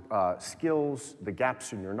your skills, the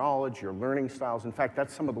gaps in your knowledge, your learning styles. In fact,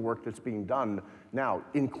 that's some of the work that's being done now,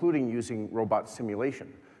 including using robot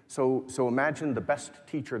simulation. So imagine the best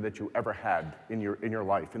teacher that you ever had in your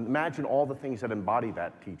life, and imagine all the things that embody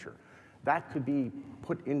that teacher. That could be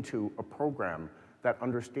put into a program that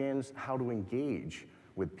understands how to engage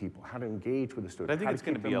with people, how to engage with the students. But I think it's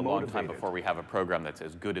going to be a long time before we have a program that's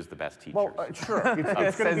as good as the best teachers. Well, sure,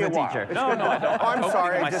 it's going to be a while. No, I'm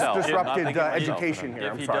sorry, I just disrupted education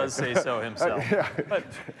here. If he does say so himself.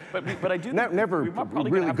 But I do never we're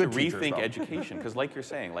probably really going to have good to rethink education, because like you're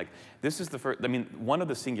saying, this is the first, I mean, one of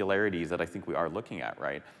the singularities that I think we are looking at,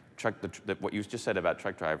 right? What you just said about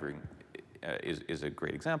truck driving is a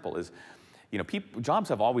great example, is jobs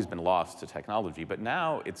have always been lost to technology, but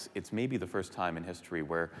now it's maybe the first time in history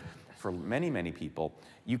where, for many, many people,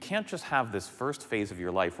 you can't just have this first phase of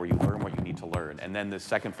your life where you learn what you need to learn, and then the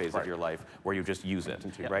second phase of your life where you just use it,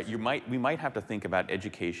 right? We might have to think about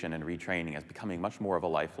education and retraining as becoming much more of a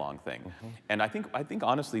lifelong thing. And I think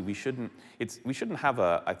honestly we shouldn't have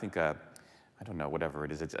I don't know, whatever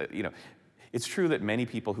it is. It's true that many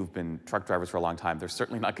people who've been truck drivers for a long time, they're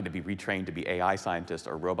certainly not going to be retrained to be AI scientists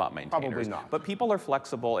or robot maintainers. Probably not. But people are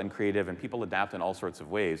flexible and creative, and people adapt in all sorts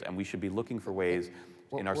of ways, and we should be looking for ways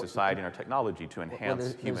in our society and our technology to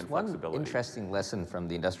enhance human flexibility. There's one interesting lesson from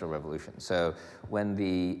the Industrial Revolution. So when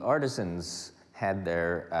the artisans had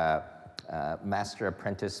their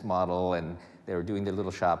master-apprentice model, and they were doing their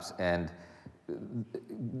little shops, and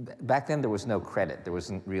back then there was no credit, there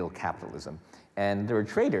wasn't real capitalism. And there were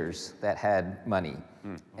traders that had money.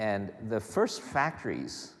 And the first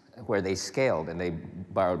factories where they scaled and they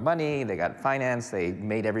borrowed money, they got finance, they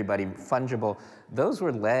made everybody fungible, those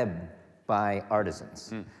were led by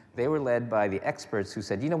artisans. They were led by the experts who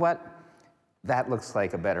said, you know what? That looks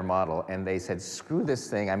like a better model. And they said, screw this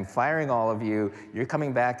thing. I'm firing all of you. You're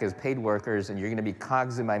coming back as paid workers, and you're going to be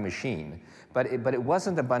cogs in my machine. But it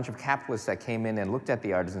wasn't a bunch of capitalists that came in and looked at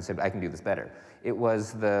the artists and said, I can do this better. It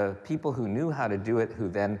was the people who knew how to do it who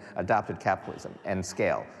then adopted capitalism and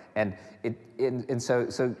scale. And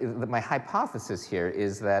so my hypothesis here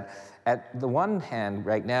is that at the one hand,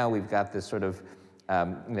 right now, we've got this sort of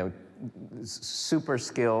super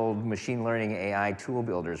skilled machine learning AI tool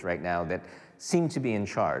builders right now that seem to be in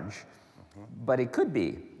charge. But it could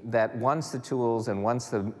be that once the tools and once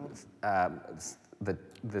the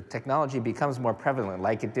technology becomes more prevalent,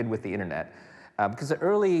 like it did with the internet, because the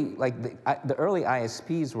early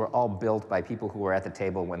ISPs were all built by people who were at the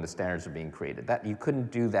table when the standards were being created. That you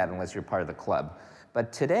couldn't do that unless you're part of the club.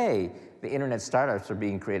 But today, the internet startups are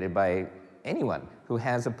being created by anyone who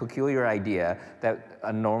has a peculiar idea that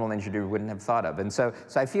a normal engineer wouldn't have thought of. And so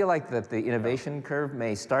I feel like that the innovation curve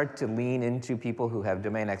may start to lean into people who have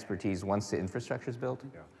domain expertise once the infrastructure is built.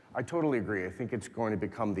 Yeah. I totally agree. I think it's going to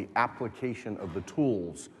become the application of the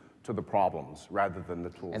tools to the problems rather than the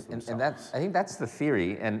tools themselves. And I think that's the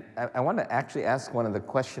theory. And I want to actually ask one of the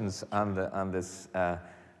questions on this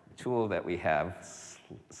tool that we have,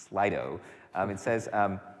 Slido. It says,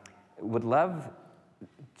 would love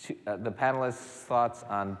the panelists' thoughts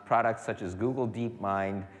on products such as Google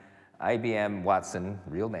DeepMind, IBM Watson,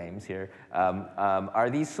 real names here. Are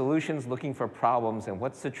these solutions looking for problems, and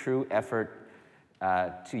what's the true effort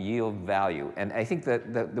to yield value? And I think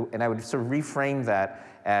and I would sort of reframe that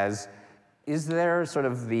as, is there sort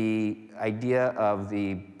of the idea of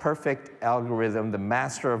the perfect algorithm, the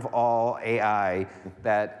master of all AI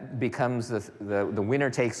that becomes the winner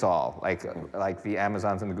takes all, like the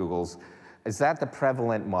Amazons and the Googles? Is that the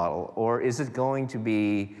prevalent model, or is it going to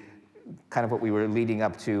be kind of what we were leading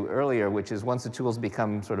up to earlier, which is once the tools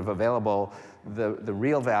become sort of available, the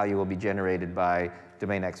real value will be generated by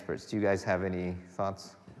domain experts? Do you guys have any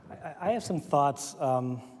thoughts? I have some thoughts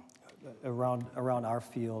around our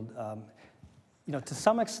field. To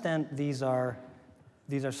some extent, these are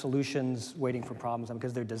solutions waiting for problems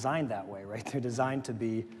because they're designed that way, right? They're designed to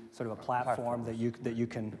be sort of a platform that you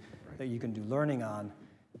can do learning on.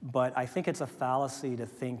 But I think it's a fallacy to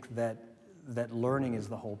think that learning is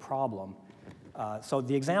the whole problem. So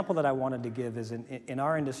the example that I wanted to give is in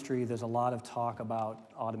our industry, there's a lot of talk about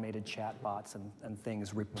automated chatbots and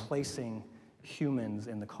things replacing humans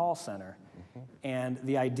in the call center. And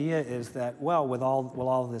the idea is that, well, with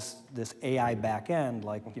all this AI back end,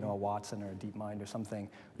 like a Watson or a DeepMind or something,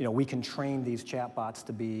 we can train these chatbots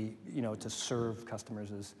to be, to serve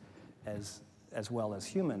customers as well as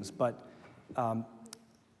humans. But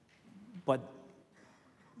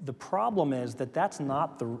the problem is that that's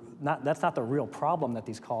not the real problem that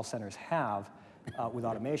these call centers have with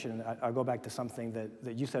automation. I'll go back to something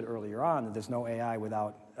that you said earlier on, that there's no AI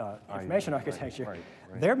without information architecture. Right.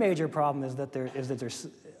 Their major problem is that there's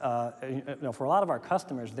for a lot of our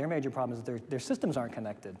customers, their major problem is that their systems aren't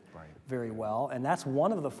connected very well, and that's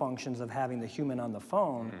one of the functions of having the human on the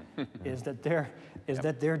phone is that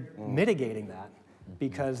they're mitigating that.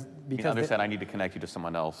 Because they understand I need to connect you to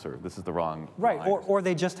someone else, or this is the wrong right, line. or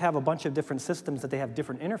they just have a bunch of different systems that they have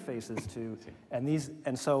different interfaces to,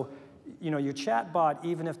 and so your chatbot,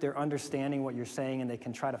 even if they're understanding what you're saying and they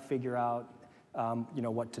can try to figure out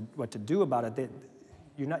what to do about it,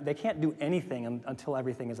 they can't do anything until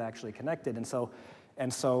everything is actually connected, and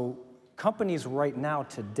so companies right now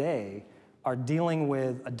today are dealing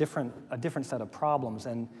with a different set of problems,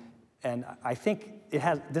 and I think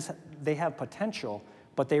they have potential,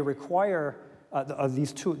 but they require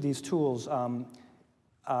these tools.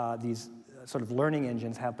 These sort of learning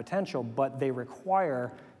engines have potential, but they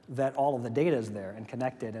require that all of the data is there and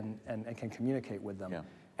connected and can communicate with them,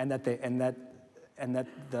 and that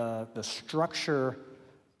the structure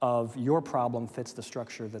of your problem fits the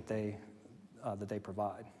structure that they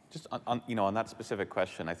provide. Just on that specific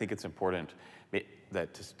question, I think it's important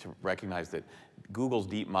to recognize that Google's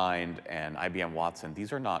DeepMind and IBM Watson,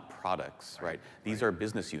 these are not products, right? These are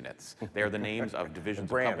business units. They are the names of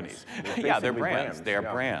divisions of companies. They're brands. They are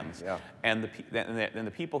brands. Yeah. And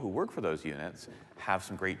the people who work for those units have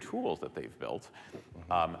some great tools that they've built,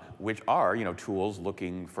 which are tools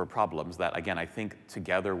looking for problems that, again, I think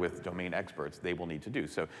together with domain experts, they will need to do.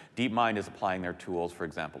 So DeepMind is applying their tools, for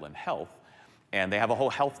example, in health. And they have a whole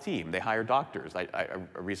health team. They hire doctors. I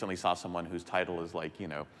recently saw someone whose title is like,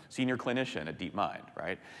 senior clinician at DeepMind,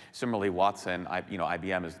 right? Similarly, Watson,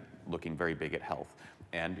 IBM is looking very big at health.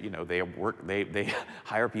 And, they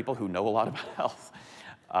hire people who know a lot about health.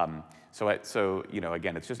 So you know,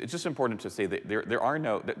 again, it's just important to say that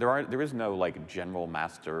there is no like general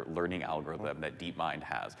master learning algorithm that DeepMind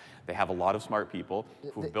has. They have a lot of smart people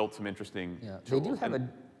who've built some interesting tools. They do have an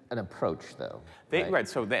approach, though. Right.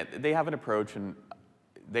 So they have an approach, and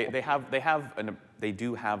they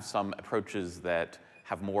do have some approaches that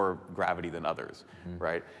have more gravity than others,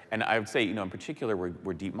 right? And I would say, you know, in particular,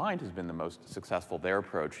 where DeepMind has been the most successful, their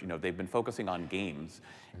approach, you know, they've been focusing on games,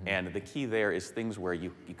 and the key there is things where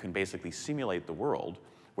you can basically simulate the world,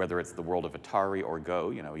 whether it's the world of Atari or Go.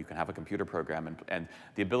 You know, you can have a computer program, and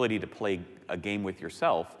the ability to play a game with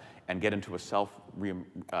yourself and get into a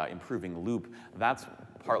self-improving loop. That's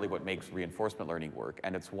partly what makes reinforcement learning work,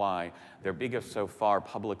 and it's why their biggest so far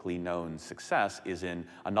publicly known success is in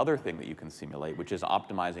another thing that you can simulate, which is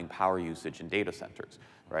optimizing power usage in data centers,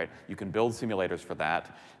 right? You can build simulators for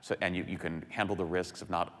that, and you can handle the risks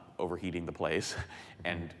of not overheating the place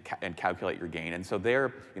and calculate your gain. And so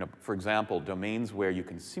there, you know, for example, domains where you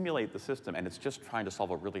can simulate the system and it's just trying to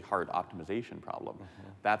solve a really hard optimization problem.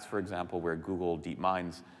 That's, for example, where Google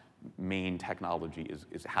DeepMind's main technology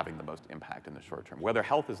is having the most impact in the short term. Whether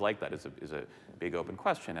health is like that is a big open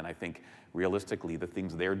question, and I think realistically the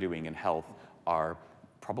things they're doing in health are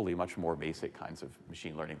probably much more basic kinds of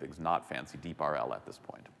machine learning things, not fancy deep RL at this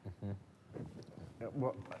point.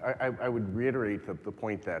 Well, I would reiterate the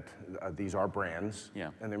point that these are brands,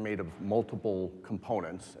 and they're made of multiple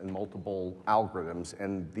components and multiple algorithms,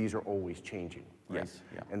 and these are always changing, right? Yes,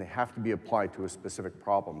 yeah. And they have to be applied to a specific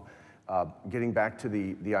problem. Getting back to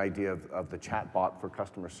the idea of the chatbot for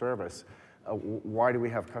customer service, why do we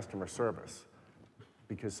have customer service?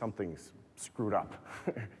 Because something's screwed up.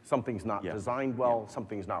 Something's not designed well,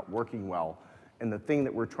 something's not working well. And the thing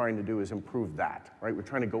that we're trying to do is improve that, right? We're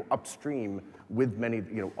trying to go upstream with many,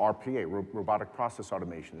 you know, RPA, robotic process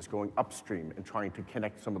automation, is going upstream and trying to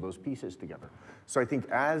connect some of those pieces together. So I think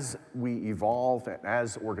as we evolve and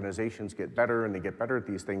as organizations get better and they get better at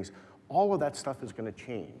these things, all of that stuff is going to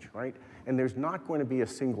change, right? And there's not going to be a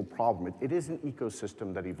single problem. It is an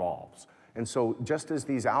ecosystem that evolves. And so just as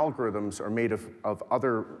these algorithms are made of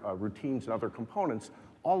other routines and other components,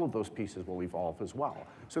 all of those pieces will evolve as well.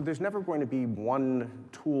 So there's never going to be one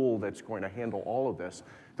tool that's going to handle all of this.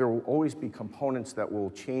 There will always be components that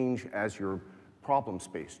will change as your problem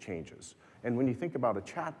space changes. And when you think about a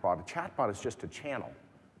chatbot is just a channel.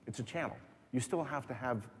 It's a channel. You still have to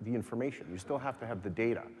have the information. You still have to have the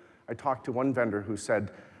data. I talked to one vendor who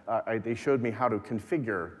said, they showed me how to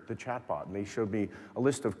configure the chatbot, and they showed me a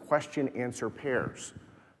list of question-answer pairs.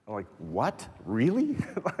 I'm like, what? Really?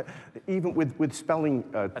 Even with spelling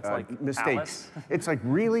like mistakes. Alice? It's like,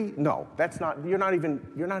 really? No, that's not. You're not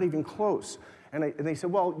even close. And they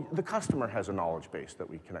said, well, the customer has a knowledge base that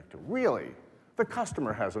we connect to. Really? The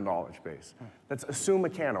customer has a knowledge base. Let's assume a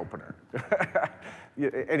can opener.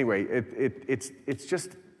 Anyway, it's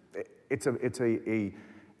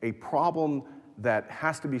a problem that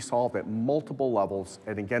has to be solved at multiple levels.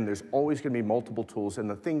 And again, there's always going to be multiple tools. And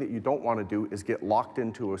the thing that you don't want to do is get locked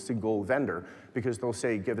into a single vendor, because they'll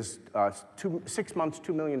say, give us 6 months,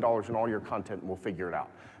 $2 million in all your content, and we'll figure it out.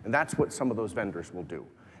 And that's what some of those vendors will do.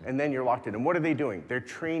 And then you're locked in. And what are they doing? They're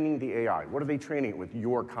training the AI. What are they training it with?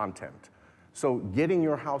 Your content. So getting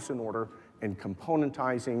your house in order and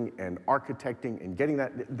componentizing and architecting and getting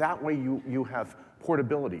that way you have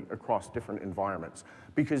portability across different environments,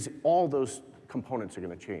 because all those components are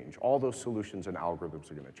going to change. All those solutions and algorithms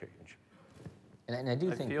are going to change. And I do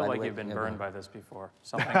I think, feel by like the way, you've been burned by this before.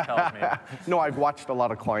 Something tells me. No, I've watched a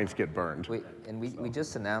lot of clients get burned. We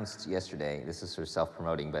just announced yesterday, this is sort of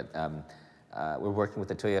self-promoting, but we're working with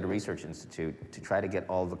the Toyota Research Institute to try to get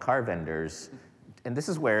all the car vendors, and this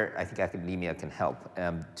is where I think academia can help,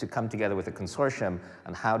 to come together with a consortium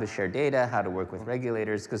on how to share data, how to work with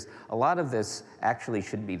regulators, because a lot of this actually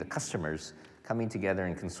should be the customers coming together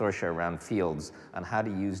in consortia around fields on how to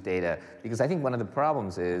use data. Because I think one of the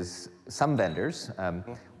problems is some vendors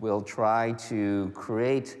will try to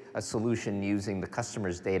create a solution using the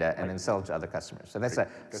customer's data and then sell it to other customers. So that's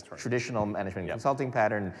traditional management consulting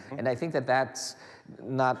pattern. And I think that's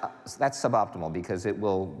suboptimal, because it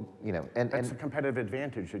will, you know, that's a competitive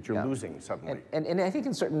advantage that you're losing suddenly. And I think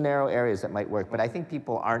in certain narrow areas that might work, but I think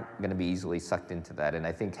people aren't going to be easily sucked into that. And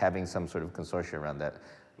I think having some sort of consortia around that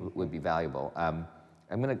would be valuable. I'm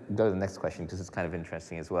going to go to the next question, because it's kind of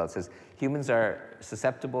interesting as well. It says, humans are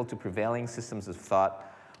susceptible to prevailing systems of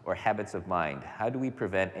thought or habits of mind. How do we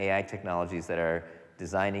prevent AI technologies that are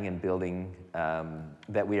designing and building,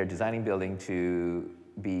 building to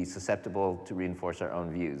be susceptible to reinforce our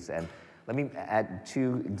own views? And let me add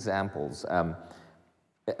 2 examples.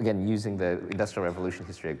 Again, using the Industrial Revolution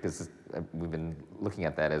history, because we've been looking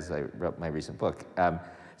at that as I wrote my recent book.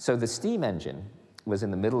 So the steam engine was in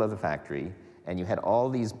the middle of the factory, and you had all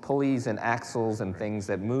these pulleys and axles and things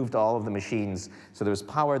that moved all of the machines. So there was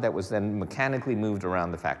power that was then mechanically moved around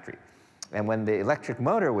the factory. And when the electric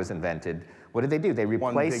motor was invented, what did they do? They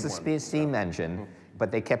replaced the steam engine,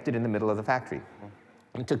 but they kept it in the middle of the factory.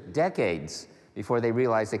 It took decades before they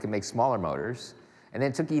realized they could make smaller motors. And then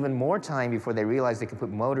it took even more time before they realized they could put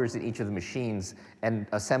motors in each of the machines and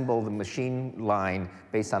assemble the machine line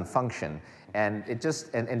based on function. And it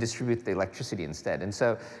just, and distribute the electricity instead. And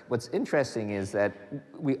so what's interesting is that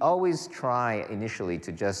we always try initially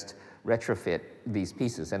to just retrofit these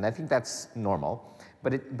pieces, and I think that's normal.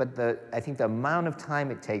 But I think the amount of time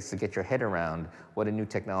it takes to get your head around what a new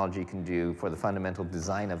technology can do for the fundamental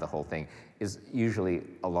design of the whole thing is usually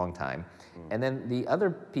a long time. And then the other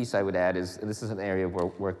piece I would add is, this is an area of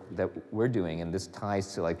work that we're doing, and this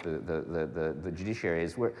ties to like the judiciary,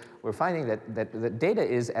 is we're finding that the data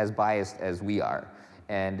is as biased as we are.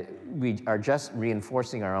 And we are just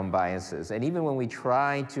reinforcing our own biases. And even when we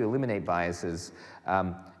try to eliminate biases,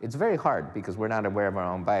 it's very hard because we're not aware of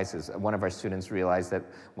our own biases. One of our students realized that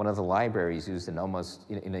one of the libraries used in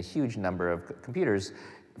in a huge number of computers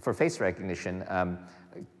for face recognition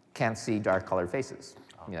can't see dark colored faces.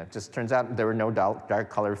 You know, it just turns out there were no dark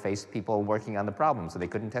colored faced people working on the problem, so they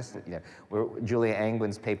couldn't test it. You know, Julia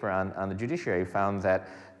Angwin's paper on the judiciary found that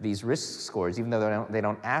these risk scores, even though they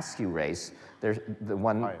don't ask you race, the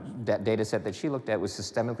one data set that she looked at was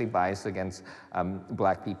systemically biased against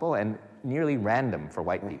black people and nearly random for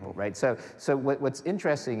white people, right? So what's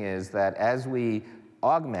interesting is that as we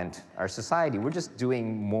augment our society, we're just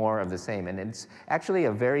doing more of the same. And it's actually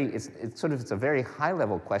a it's a very high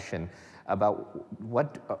level question about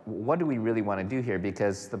what do we really want to do here,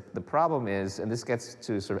 because the problem is, and this gets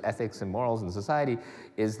to sort of ethics and morals in society,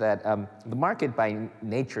 is that the market by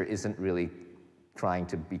nature isn't really trying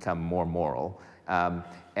to become more moral.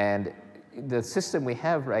 And the system we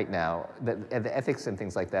have right now, the ethics and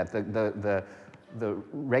things like that, the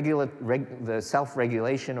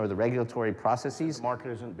self-regulation or the regulatory processes. The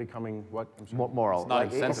market isn't becoming what? Moral.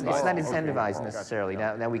 It's not incentivized necessarily.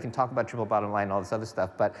 Gotcha. Now we can talk about triple bottom line and all this other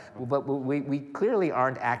stuff, but we clearly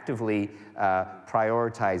aren't actively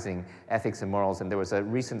prioritizing ethics and morals. And there was a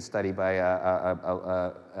recent study by at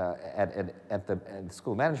the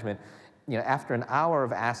School of Management. You know, after an hour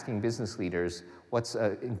of asking business leaders what's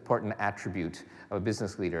an important attribute of a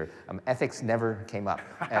business leader, ethics never came up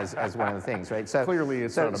as one of the things, right? So clearly,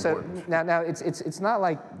 it's not important. Now it's not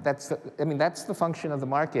like that's the function of the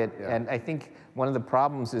market, yeah. And I think one of the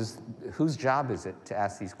problems is whose job is it to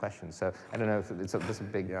ask these questions? So I don't know if it's a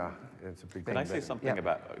big it's a big thing. Can I say something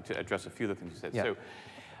about to address a few of the things you said? Yeah. So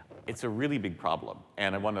it's a really big problem,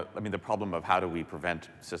 and the problem of how do we prevent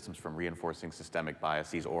systems from reinforcing systemic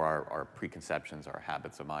biases or our preconceptions, our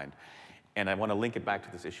habits of mind. And I want to link it back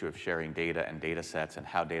to this issue of sharing data and data sets and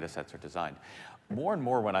how data sets are designed. More and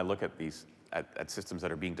more when I look at these, at systems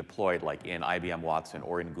that are being deployed like in IBM Watson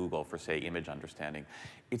or in Google for, say, image understanding,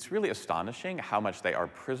 it's really astonishing how much they are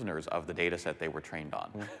prisoners of the data set they were trained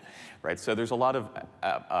on, right? So there's a lot of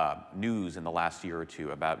news in the last year or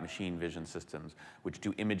two about machine vision systems which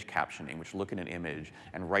do image captioning, which look at an image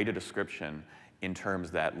and write a description in terms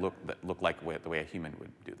that look like the way a human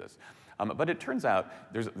would do this. But it turns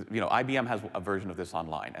out IBM has a version of this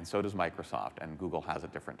online, and so does Microsoft, and Google has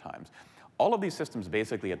at different times. All of these systems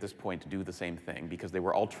basically at this point do the same thing because they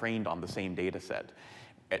were all trained on the same data set.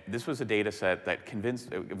 This was a data set that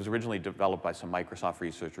it was originally developed by some Microsoft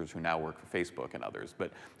researchers who now work for Facebook and others.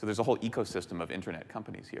 So there's a whole ecosystem of internet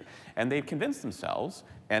companies here. And they've convinced themselves,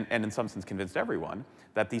 and in some sense convinced everyone,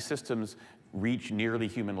 that these systems reach nearly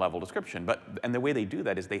human level description. And the way they do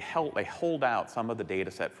that is they hold out some of the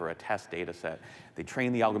data set for a test data set. They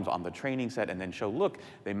train the algorithms on the training set and then show, look,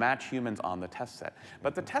 they match humans on the test set.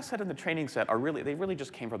 But the test set and the training set they really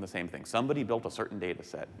just came from the same thing. Somebody built a certain data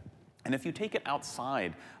set. And if you take it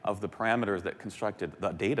outside of the parameters that constructed the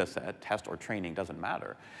data set, test or training, doesn't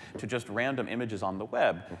matter, to just random images on the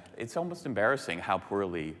web, it's almost embarrassing how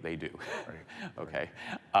poorly they do. Okay?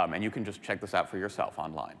 And you can just check this out for yourself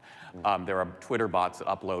online. There are Twitter bots that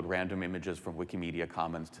upload random images from Wikimedia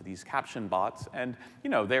Commons to these caption bots, and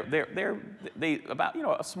they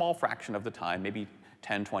about a small fraction of the time, maybe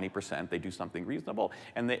 10, 20%, they do something reasonable,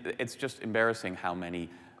 and it's just embarrassing how many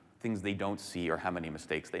things they don't see or how many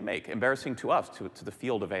mistakes they make. Embarrassing to us, to the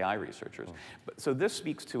field of AI researchers. So this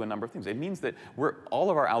speaks to a number of things. It means that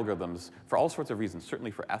all of our algorithms, for all sorts of reasons,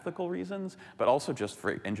 certainly for ethical reasons, but also just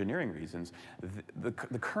for engineering reasons,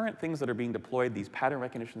 the current things that are being deployed, these pattern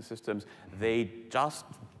recognition systems, they just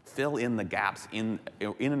fill in the gaps in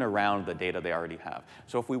and around the data they already have.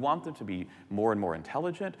 So if we want them to be more and more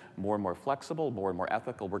intelligent, more and more flexible, more and more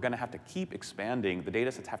ethical, we're going to have to keep expanding. The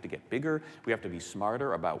data sets have to get bigger. We have to be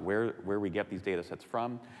smarter about where we get these data sets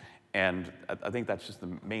from. And I think that's just the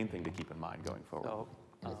main thing to keep in mind going forward. So,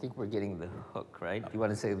 I think we're getting the hook, right? Do you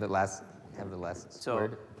want to say have the last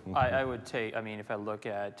word? I would take, I mean, if I look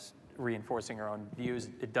at reinforcing our own views,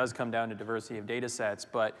 it does come down to diversity of data sets,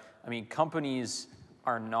 but I mean, companies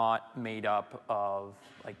are not made up of,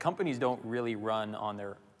 like, companies don't really run on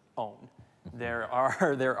their own. There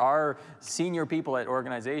are senior people at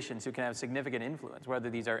organizations who can have significant influence, whether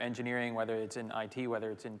these are engineering, whether it's in IT, whether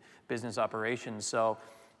it's in business operations. So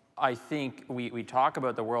I think we talk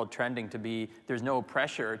about the world trending to be, there's no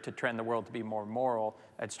pressure to trend the world to be more moral.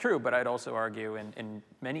 That's true, but I'd also argue in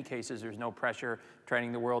many cases there's no pressure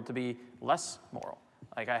trending the world to be less moral.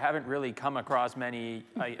 Like, I haven't really come across many,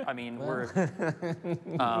 I mean, we're,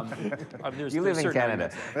 you live in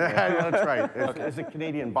Canada. Yeah, that's right. It's a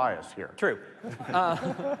Canadian bias here. True.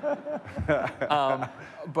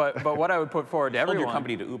 But what I would put forward to everyone. You sold your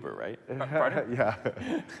company to Uber, right? Pardon? Yeah.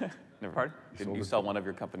 Pardon? Didn't you sell one of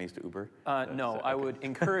your companies to Uber? No, I would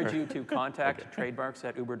encourage you to contact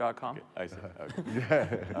trademarks@uber.com. Okay, I see.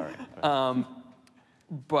 Okay. All right.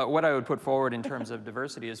 But what I would put forward in terms of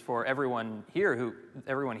diversity is for everyone here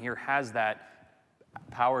has that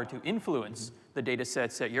power to influence the data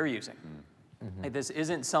sets that you're using. Mm-hmm. Like, this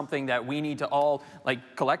isn't something that we need to all,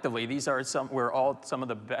 like, collectively, we're all some of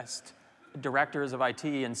the best directors of IT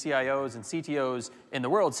and CIOs and CTOs in the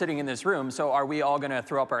world sitting in this room, so are we all going to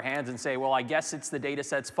throw up our hands and say, well, I guess it's the data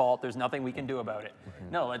set's fault, there's nothing we can do about it?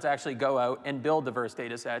 Mm-hmm. No, let's actually go out and build diverse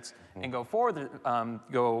data sets and go forward,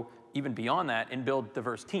 go even beyond that and build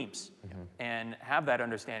diverse teams and have that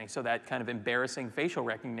understanding so that kind of embarrassing facial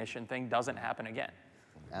recognition thing doesn't happen again.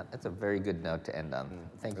 That's a very good note to end on.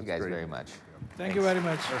 Thank you guys very much. Thank you very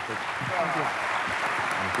much. Perfect.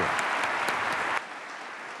 Thank you.